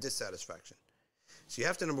major dissatisfaction. So you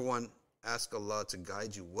have to, number one, ask Allah to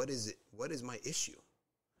guide you. What is it? What is my issue?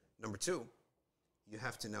 Number two, you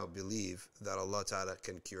have to now believe that Allah Ta'ala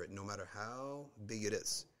can cure it, no matter how big it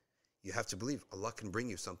is. You have to believe Allah can bring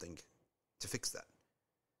you something to fix that.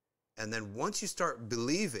 And then once you start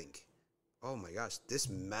believing, oh my gosh, this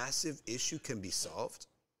massive issue can be solved,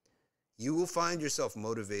 you will find yourself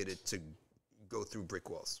motivated to go through brick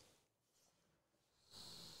walls.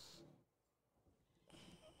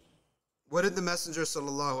 What did the Messenger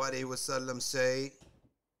sallallahu alaihi wasallam say?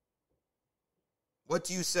 What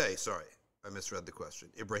do you say? Sorry, I misread the question.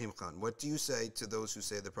 Ibrahim Khan, what do you say to those who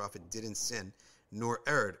say the Prophet didn't sin nor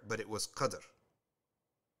erred, but it was qadr?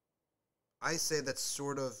 I say that's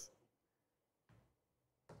sort of,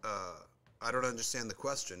 I don't understand the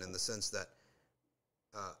question in the sense that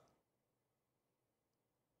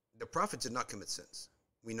the Prophet did not commit sins.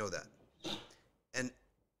 We know that. And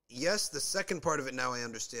yes, the second part of it now I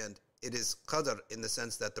understand. It is qadr in the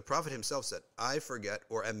sense that the Prophet himself said, I forget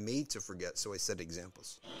or am made to forget, so I set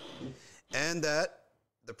examples. And that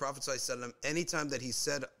the Prophet ﷺ, anytime that he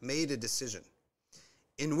made a decision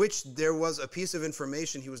in which there was a piece of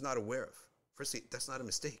information he was not aware of, firstly, that's not a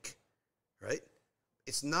mistake, right?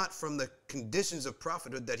 It's not from the conditions of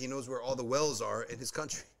prophethood that he knows where all the wells are in his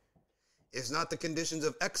country. It's not the conditions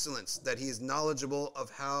of excellence that he is knowledgeable of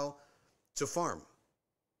how to farm.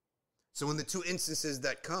 So in the two instances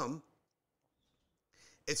that come,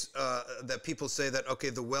 it's that people say that, okay,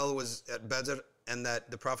 the well was at Badr, and that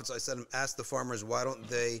the Prophet ﷺ asked the farmers, why don't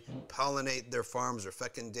they pollinate their farms or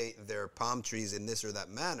fecundate their palm trees in this or that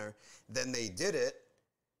manner? Then they did it,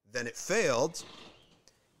 then it failed.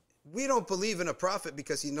 We don't believe in a prophet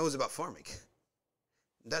because he knows about farming.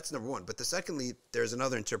 That's number one. But secondly, there's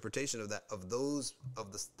another interpretation of that, of those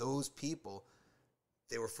people,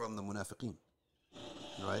 they were from the munafiqeen,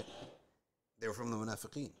 right? They were from the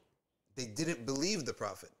munafiqeen. They didn't believe the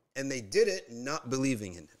Prophet, and they did it not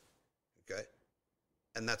believing in him, okay?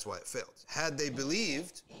 And that's why it failed. Had they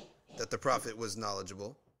believed that the Prophet was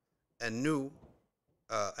knowledgeable and knew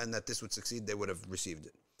and that this would succeed, they would have received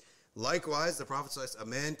it. Likewise, the Prophet, a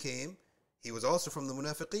man came, he was also from the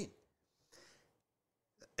munafiqeen.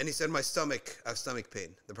 And he said, I have stomach pain.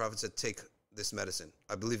 The Prophet said, take this medicine.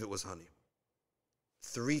 I believe it was honey.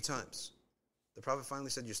 3 times. The Prophet finally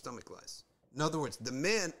said, your stomach lies. In other words, the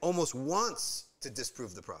man almost wants to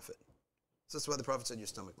disprove the Prophet. So that's why the Prophet said, your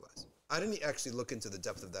stomach lies. I didn't actually look into the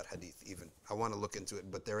depth of that hadith even. I want to look into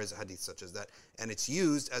it, but there is a hadith such as that. And it's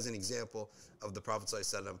used as an example of the Prophet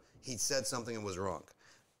ﷺ. He said something and was wrong.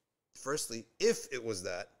 Firstly, if it was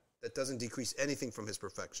that doesn't decrease anything from his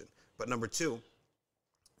perfection. But number two,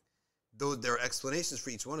 though there are explanations for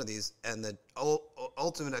each one of these, and the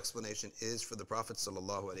ultimate explanation is for the Prophet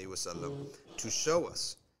ﷺ to show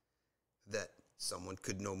us that someone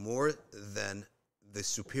could know more than the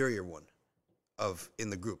superior one in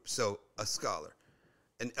the group. So a scholar,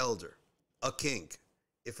 an elder, a king.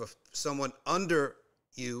 If someone under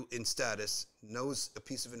you in status knows a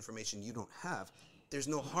piece of information you don't have, there's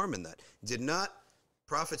no harm in that. Did not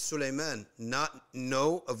Prophet Sulaiman not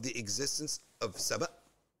know of the existence of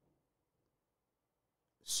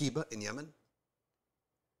Sheba in Yemen?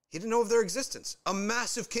 He didn't know of their existence. A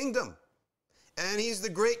massive kingdom. And he's the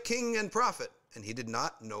great king and prophet. And he did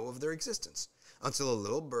not know of their existence until a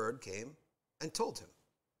little bird came and told him.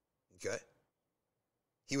 Okay?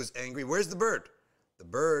 He was angry. Where's the bird? The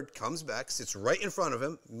bird comes back, sits right in front of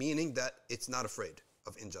him, meaning that it's not afraid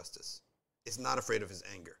of injustice. It's not afraid of his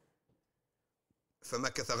anger.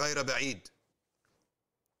 فَمَكَثَ غَيْرَ بَعِيدٍ.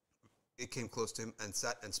 It came close to him and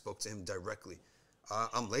sat and spoke to him directly.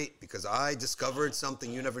 I'm late because I discovered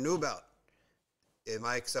something you never knew about. Am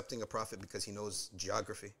I accepting a prophet because he knows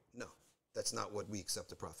geography? No, that's not what we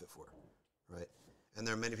accept a prophet for, right? And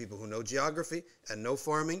there are many people who know geography and know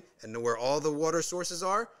farming and know where all the water sources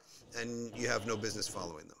are, and you have no business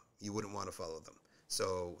following them. You wouldn't want to follow them.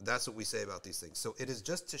 So that's what we say about these things. So it is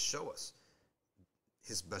just to show us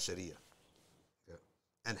his bashariyah, okay,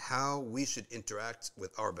 and how we should interact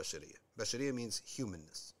with our bashariyah. Bashariyah means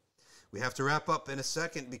humanness. We have to wrap up in a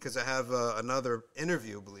second because I have another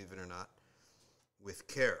interview, believe it or not, with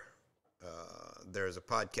CARE. There's a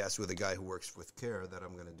podcast with a guy who works with CARE that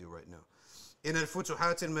I'm going to do right now. In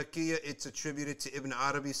Al-Futuhat al-Makkiyah, it's attributed to Ibn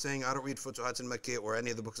Arabi, saying, I don't read Futuhat al-Makkiyah or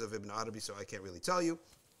any of the books of Ibn Arabi, so I can't really tell you.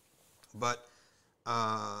 But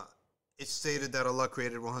it's stated that Allah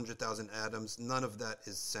created 100,000 atoms. None of that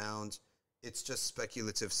is sound. It's just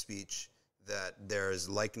speculative speech that there's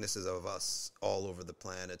likenesses of us all over the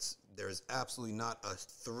planets. There's absolutely not a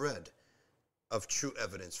thread of true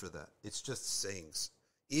evidence for that. It's just sayings.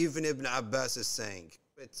 Even Ibn Abbas is saying,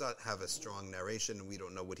 it's not have a strong narration, and we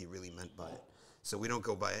don't know what he really meant by it. So we don't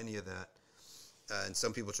go by any of that. And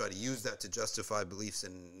some people try to use that to justify beliefs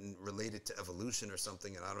and relate it to evolution or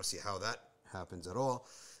something, and I don't see how that happens at all.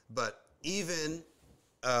 But even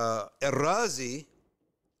Al-Razi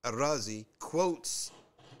quotes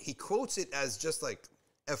it as just like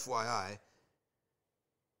FYI,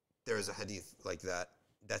 there is a hadith like that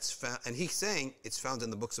that's found, and he's saying it's found in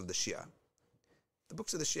the books of the Shia. The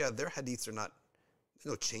books of the Shia, their hadiths are not, there's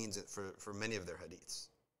no chains for many of their hadiths,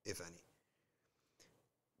 if any.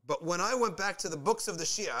 But when I went back to the books of the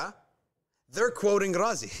Shia, they're quoting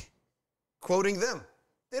Razi, quoting them.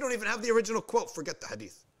 They don't even have the original quote, forget the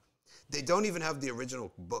hadith. They don't even have the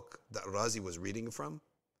original book that Razi was reading from.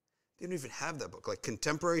 They don't even have that book. Like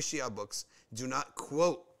contemporary Shia books do not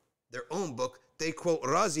quote their own book. They quote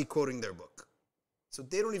Razi quoting their book. So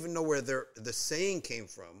they don't even know where the saying came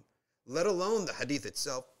from, let alone the hadith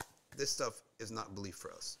itself. This stuff is not belief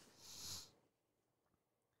for us.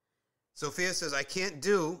 Sophia says, I can't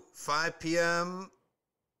do 5 p.m.,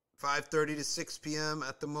 5:30 to 6 p.m.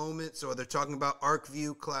 at the moment. So they're talking about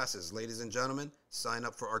ArcView classes. Ladies and gentlemen, sign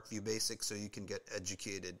up for ArcView Basics so you can get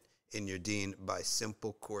educated in your deen by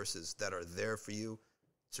simple courses that are there for you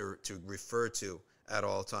to refer to at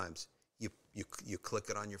all times. You click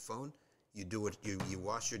it on your phone, you do it, you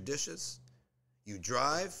wash your dishes, you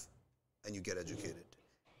drive, and you get educated.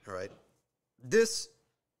 All right? This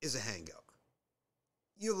is a hangout.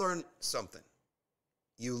 You learn something.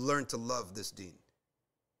 You learn to love this deen.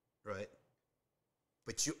 Right?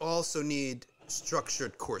 But you also need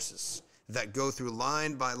structured courses that go through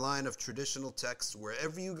line by line of traditional texts.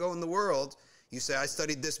 Wherever you go in the world, you say, I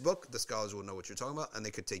studied this book, the scholars will know what you're talking about, and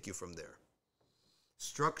they could take you from there.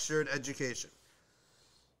 Structured education.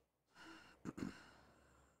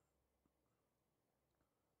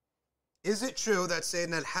 Is it true that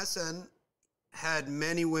Sayyidina al-Hasan had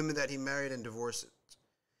many women that he married and divorced?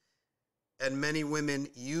 And many women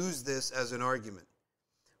use this as an argument.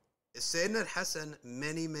 Sayyidina al-Hasan,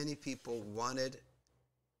 many people wanted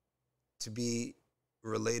to be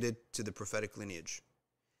related to the prophetic lineage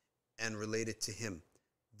and related to him.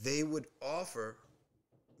 They would offer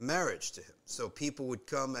marriage to him. So people would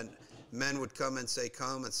come and men would come and say,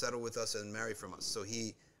 come and settle with us and marry from us. So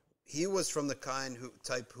he was from the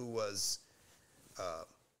type who was,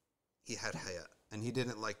 he had haya. And he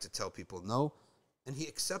didn't like to tell people no. And he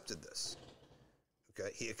accepted this.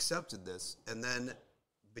 Okay, he accepted this. And then,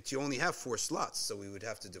 but you only have 4 slots, so we would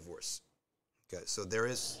have to divorce. Okay, so there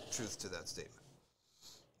is truth to that statement.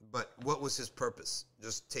 But what was his purpose?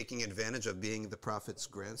 Just taking advantage of being the Prophet's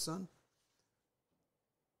grandson?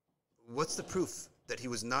 What's the proof that he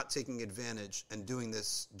was not taking advantage and doing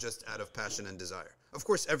this just out of passion and desire? Of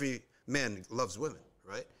course, every man loves women,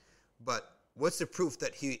 right? But what's the proof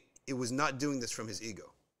that he was not doing this from his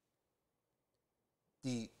ego?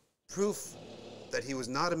 The proof that he was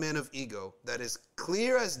not a man of ego, that is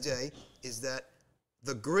clear as day, is that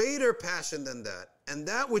the greater passion than that, and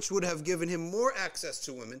that which would have given him more access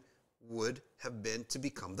to women, would have been to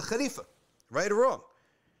become the Khalifa. Right or wrong?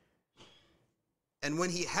 And when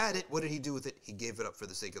he had it, what did he do with it? He gave it up for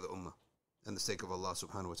the sake of the Ummah and the sake of Allah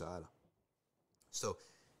subhanahu wa ta'ala. So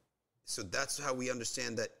that's how we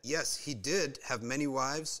understand that, yes, he did have many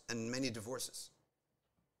wives and many divorces.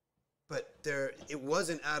 But it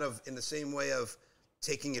wasn't in the same way of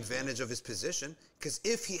taking advantage of his position, because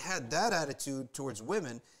if he had that attitude towards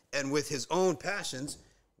women and with his own passions,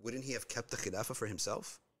 wouldn't he have kept the Khilafah for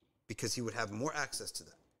himself? Because he would have more access to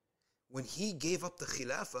that. When he gave up the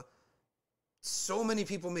Khilafah, so many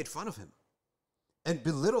people made fun of him and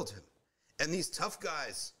belittled him. And these tough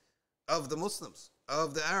guys of the Muslims,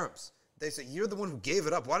 of the Arabs, they say, you're the one who gave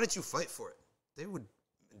it up. Why didn't you fight for it? They would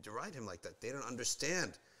deride him like that. They don't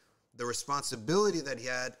understand the responsibility that he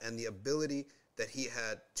had and the ability that he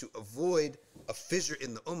had to avoid a fissure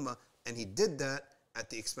in the Ummah, and he did that at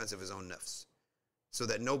the expense of his own nafs. So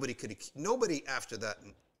that nobody after that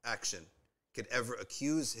action could ever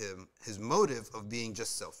accuse him, his motive, of being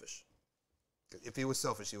just selfish. If he was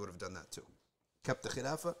selfish, he would have done that too. Kept the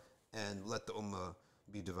Khilafah and let the Ummah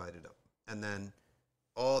be divided up. And then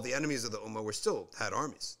all the enemies of the Ummah still had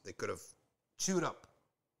armies. They could have chewed up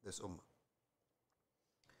this Ummah.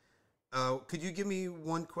 Could you give me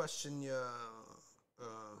one question,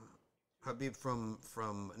 Habib, from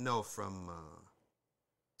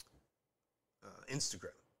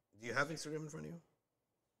Instagram? Do you have Instagram in front of you?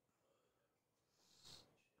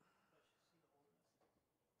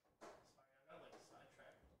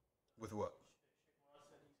 With what?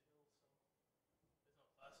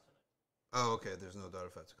 Oh, okay. There's no daughter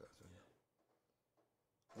Fatah class.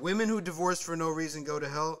 Women who divorce for no reason go to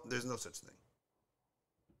hell. There's no such thing.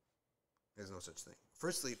 There's no such thing.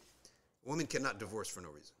 Firstly, a woman cannot divorce for no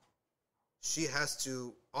reason. she has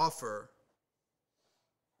to offer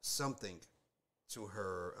something to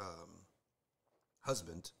her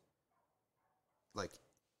husband. Like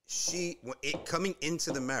coming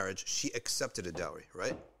into the marriage, she accepted a dowry,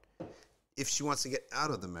 right? If she wants to get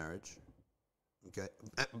out of the marriage, okay,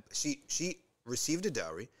 she received a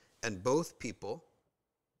dowry, and both people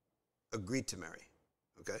agreed to marry.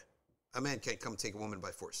 Okay, a man can't come take a woman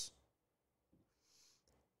by force.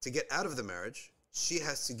 To get out of the marriage, she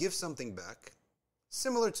has to give something back,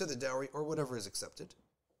 similar to the dowry or whatever is accepted,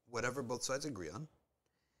 whatever both sides agree on,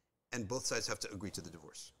 and both sides have to agree to the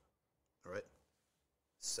divorce. All right.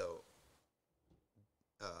 So,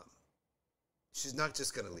 she's not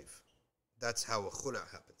just going to leave. That's how a khula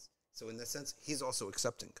happens. So in that sense, he's also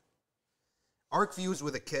accepting. Arc views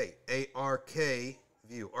with a K. A-R-K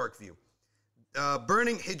view. Arc view.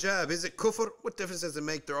 Burning hijab. Is it kufr? What difference does it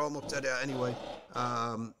make? They're all mubtadi'ah anyway.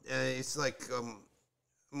 It's like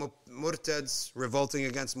murtads revolting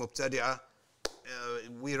against mubtadi'ah.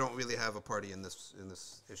 We don't really have a party in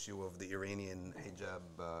this issue of the Iranian hijab,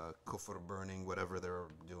 kufr burning, whatever they're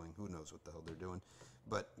doing. Who knows what the hell they're doing?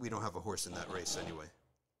 But we don't have a horse in that race anyway.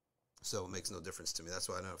 So it makes no difference to me. That's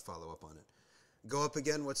why I don't follow up on it. Go up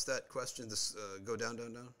again. What's that question? Go down,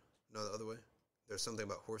 down, down? No, the other way. There's something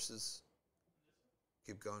about horses.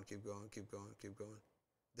 Keep going, keep going, keep going, keep going.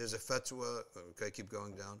 There's a fatwa. Okay, keep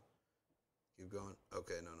going down. Keep going.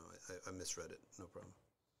 Okay, no, I misread it. No problem.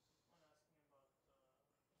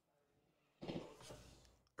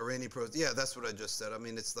 Iranian protest. Yeah, that's what I just said. I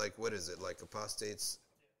mean, it's like, what is it? Like apostates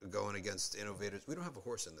going against innovators. We don't have a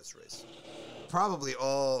horse in this race. Probably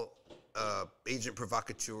all agent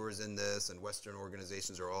provocateurs in this and Western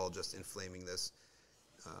organizations are all just inflaming this.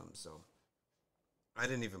 So I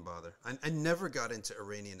didn't even bother. I never got into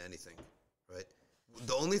Iranian anything, right?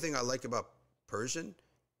 The only thing I like about Persian,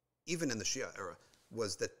 even in the Shia era,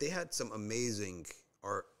 was that they had some amazing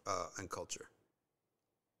art and culture.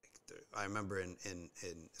 I remember in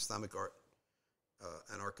Islamic art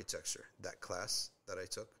and architecture, that class that I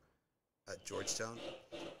took at Georgetown,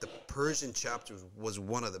 the Persian chapter was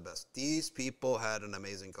one of the best. These people had an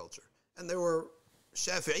amazing culture. And there were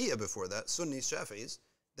Shafi'iyya before that, Sunnis, Shafi'is.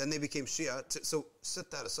 Then they became Shia. So set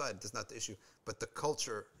that aside. That's not the issue. But the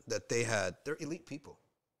culture that they had, they're elite people.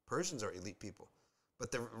 Persians are elite people.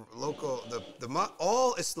 But the local,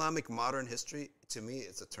 all Islamic modern history, to me,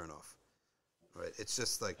 it's a turnoff. Right? It's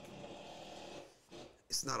just like,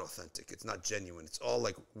 it's not authentic. It's not genuine. It's all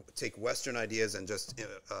like, take Western ideas and just,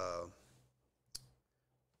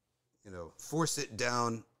 force it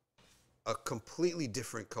down a completely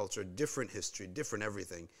different culture, different history, different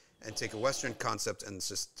everything, and take a Western concept and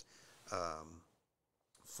just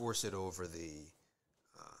force it over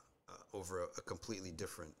over a completely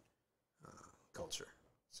different culture.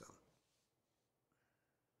 So,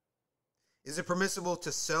 is it permissible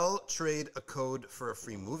to trade a code for a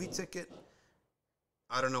free movie ticket?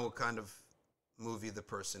 I don't know what kind of movie the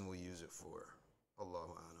person will use it for.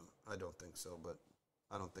 Allahu A'lam. I don't think so, but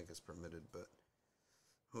I don't think it's permitted, but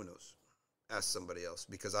who knows? Ask somebody else,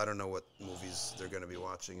 because I don't know what movies they're going to be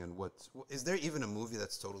watching and is there even a movie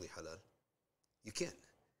that's totally halal? You can't.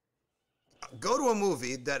 Go to a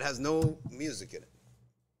movie that has no music in it.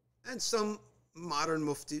 And some modern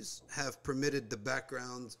muftis have permitted the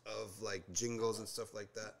background of like jingles and stuff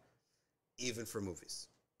like that, even for movies.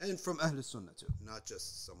 And from Ahl Sunnah too, not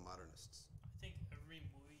just some modernists. I think every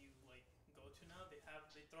movie you like go to now, they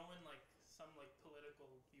throw in like some like political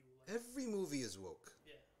view. Like, every movie is woke.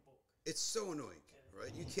 Yeah, woke. It's so annoying,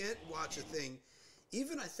 right? You can't watch a thing.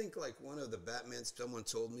 Even I think like one of the Batmans, someone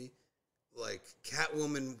told me, like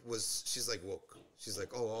Catwoman she's like woke. She's like,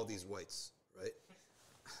 oh, all these whites, right?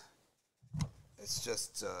 It's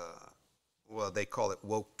just, they call it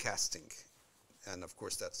woke casting. And of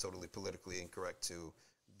course, that's totally politically incorrect to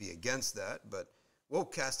be against that. But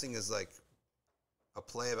woke casting is like a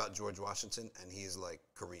play about George Washington, and he's like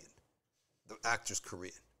Korean. The actor's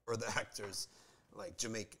Korean, or the actor's like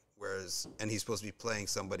Jamaican, and he's supposed to be playing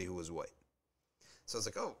somebody who was white. So it's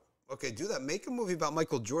like, oh, okay, do that. Make a movie about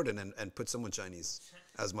Michael Jordan and put someone Chinese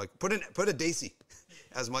as Michael. Put a Daisy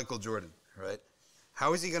as Michael Jordan, right?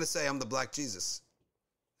 How is he going to say, I'm the Black Jesus?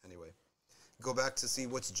 Anyway, go back to see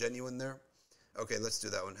what's genuine there. Okay, let's do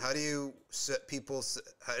that one. How do you respond to people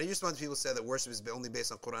who say that worship is only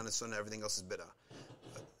based on Quran and Sunnah, everything else is bid'ah?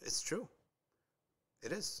 It's true.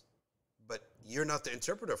 It is. But you're not the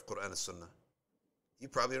interpreter of Quran and Sunnah. You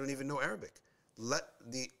probably don't even know Arabic. Let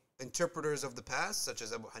the interpreters of the past, such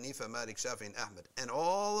as Abu Hanifa, Malik, Shafi, and Ahmed, and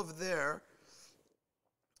all of their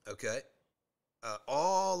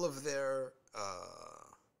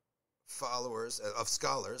followers of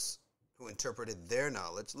scholars who interpreted their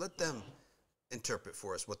knowledge, let them interpret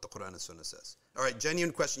for us what the Quran and Sunnah says. All right,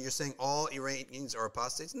 genuine question. You're saying all Iranians are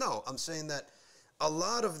apostates? No, I'm saying that a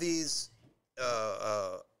lot of these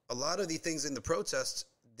things in the protests,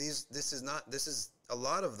 this is a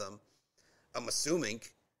lot of them. I'm assuming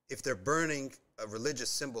if they're burning a religious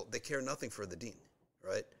symbol, they care nothing for the deen,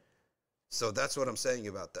 right? So that's what I'm saying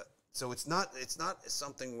about that. So it's not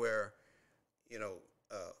something where,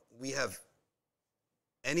 we have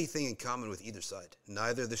anything in common with either side,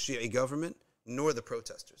 neither the Shia government nor the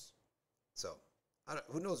protesters. So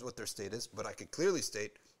who knows what their state is, but I could clearly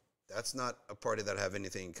state that's not a party that I have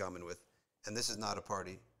anything in common with, and this is not a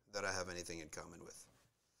party that I have anything in common with.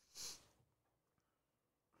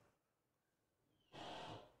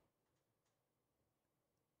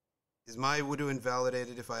 Is my wudu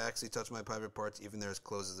invalidated if I actually touch my private parts, even they're as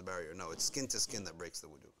close as a barrier? No, it's skin to skin that breaks the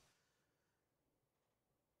wudu.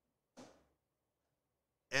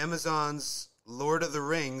 Amazon's Lord of the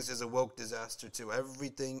Rings is a woke disaster too.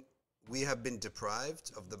 Everything, we have been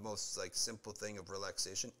deprived of the most simple thing of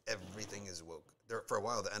relaxation. Everything is woke. For a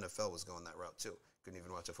while, the NFL was going that route too. Couldn't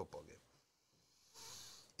even watch a football game.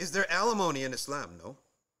 Is there alimony in Islam? No.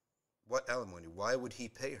 What alimony? Why would he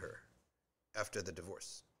pay her after the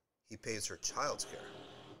divorce? He pays her child's care.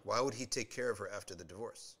 Why would he take care of her after the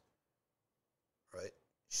divorce? Right?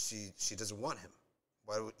 She doesn't want him.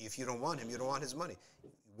 If you don't want him, you don't want his money.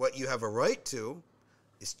 What you have a right to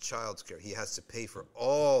is child's care. He has to pay for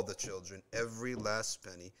all the children, every last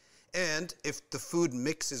penny. And if the food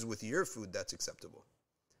mixes with your food, that's acceptable.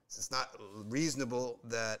 So it's not reasonable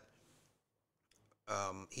that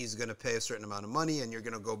he's going to pay a certain amount of money and you're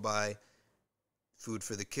going to go buy food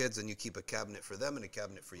for the kids and you keep a cabinet for them and a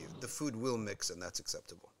cabinet for you. The food will mix and that's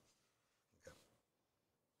acceptable. Okay.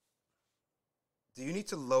 Do you need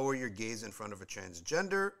to lower your gaze in front of a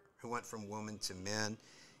transgender who went from woman to man?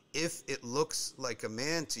 If it looks like a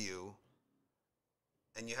man to you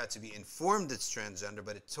and you had to be informed it's transgender,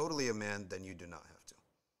 but it's totally a man, then you do not have to.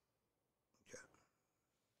 Okay.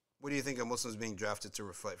 What do you think of Muslims being drafted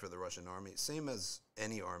to fight for the Russian army? Same as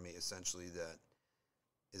any army, essentially, that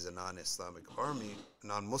is a non-Islamic army, a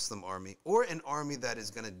non-Muslim army, or an army that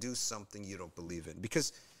is going to do something you don't believe in.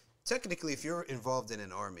 Because technically, if you're involved in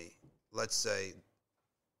an army, let's say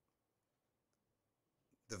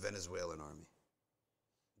the Venezuelan army,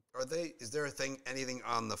 is there anything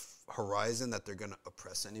on the horizon that they're going to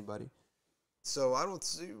oppress anybody? So I don't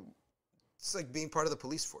see, it's like being part of the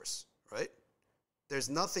police force, right? There's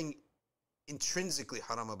nothing intrinsically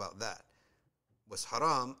haram about that. What's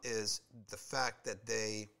haram is the fact that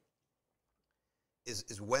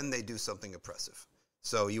is when they do something oppressive.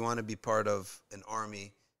 So you want to be part of an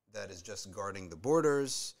army that is just guarding the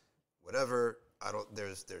borders, whatever.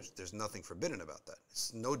 There's nothing forbidden about that.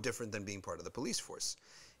 It's no different than being part of the police force.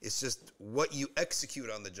 It's just what you execute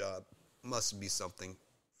on the job must be something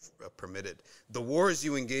permitted. The wars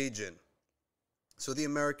you engage in, so the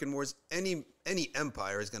American wars, any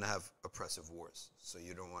empire is going to have oppressive wars. So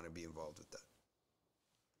you don't want to be involved with that.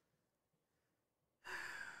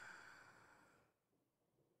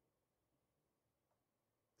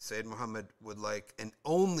 Sayyid Muhammad would like an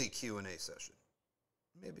only Q&A session.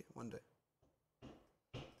 Maybe one day.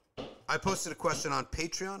 I posted a question on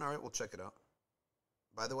Patreon. All right, we'll check it out.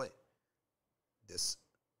 By the way, this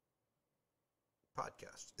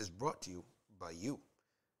podcast is brought to you by you,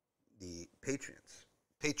 the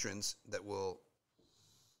patrons that will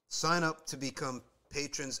sign up to become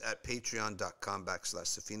patrons at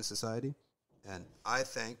patreon.com/Safina Society. And I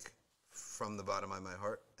thank from the bottom of my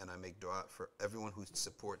heart, and I make dua for everyone who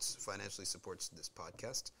financially supports this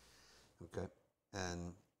podcast, okay,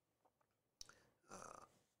 and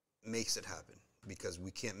makes it happen. Because we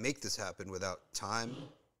can't make this happen without time,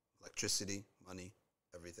 electricity, money,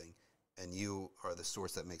 everything. And you are the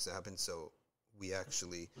source that makes it happen. So we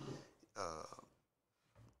actually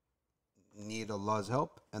need Allah's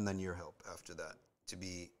help and then your help after that to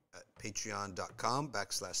be at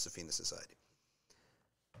patreon.com/Safina Society.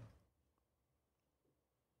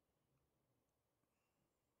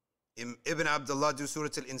 Ibn Abdullah do Surah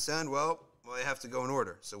al-Insan. Well, I have to go in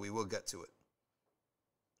order, so we will get to it.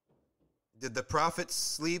 Did the Prophet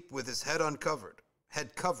sleep with his head uncovered?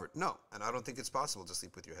 Head covered? No. And I don't think it's possible to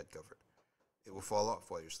sleep with your head covered. It will fall off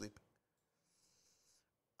while you're sleeping.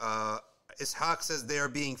 Ishaq says they are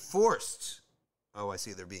being forced. Oh, I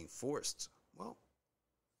see, they're being forced. Well,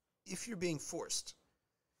 if you're being forced,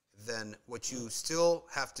 then what you still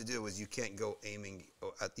have to do is you can't go aiming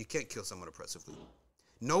you can't kill someone oppressively.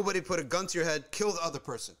 Nobody put a gun to your head, kill the other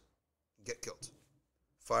person, get killed.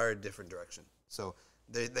 Fire a different direction. So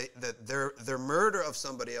their murder of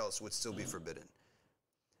somebody else would still be forbidden.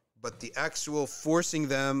 But the actual forcing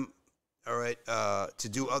them all right, to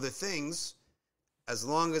do other things, as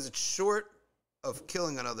long as it's short of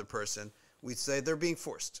killing another person, we'd say they're being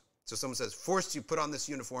forced. So someone says, forced you, put on this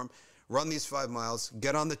uniform, run these 5 miles,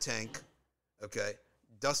 get on the tank, okay,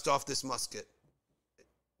 dust off this musket,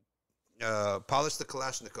 polish the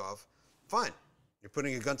Kalashnikov, fine. You're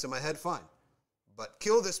putting a gun to my head, fine. But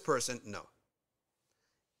kill this person, no.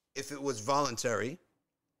 If it was voluntary,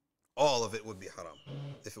 all of it would be haram.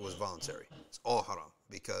 If it was voluntary, it's all haram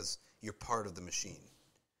because you're part of the machine.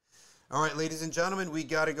 All right, ladies and gentlemen, we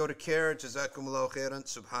got to go to care. Jazakumullahu khairan.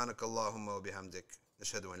 Subhanakallahumma wa bihamdik.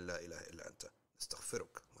 Nashhadu an la ilaha illa anta.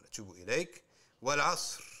 Nastaghfiruk wa natubu ilayk. Wal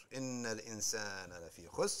asr. Inna al-insana lafi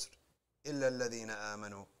khusr. Illa alladhina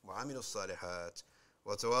amanu wa amilu as-salihat.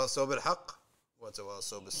 Wa tawasaw bil haqq. Wa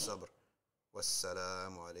tawasaw bis sabr.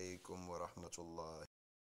 Wassalamu alaykum wa rahmatullah.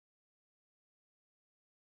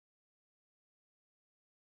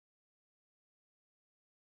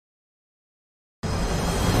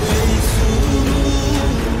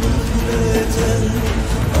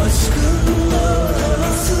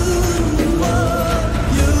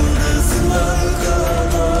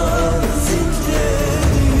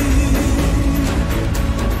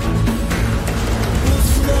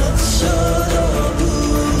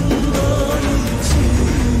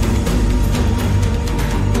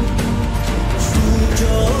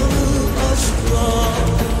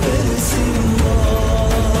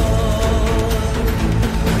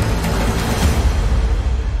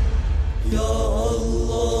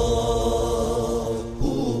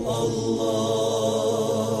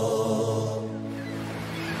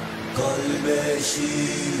 Kalbe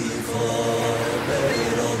şifa